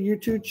Holiday. You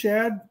too,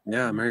 Chad.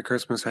 Yeah, Merry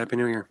Christmas. Happy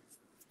New Year.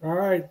 All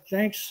right.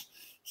 Thanks.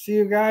 See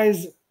you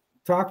guys.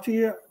 Talk to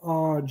you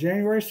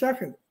January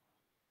 2nd.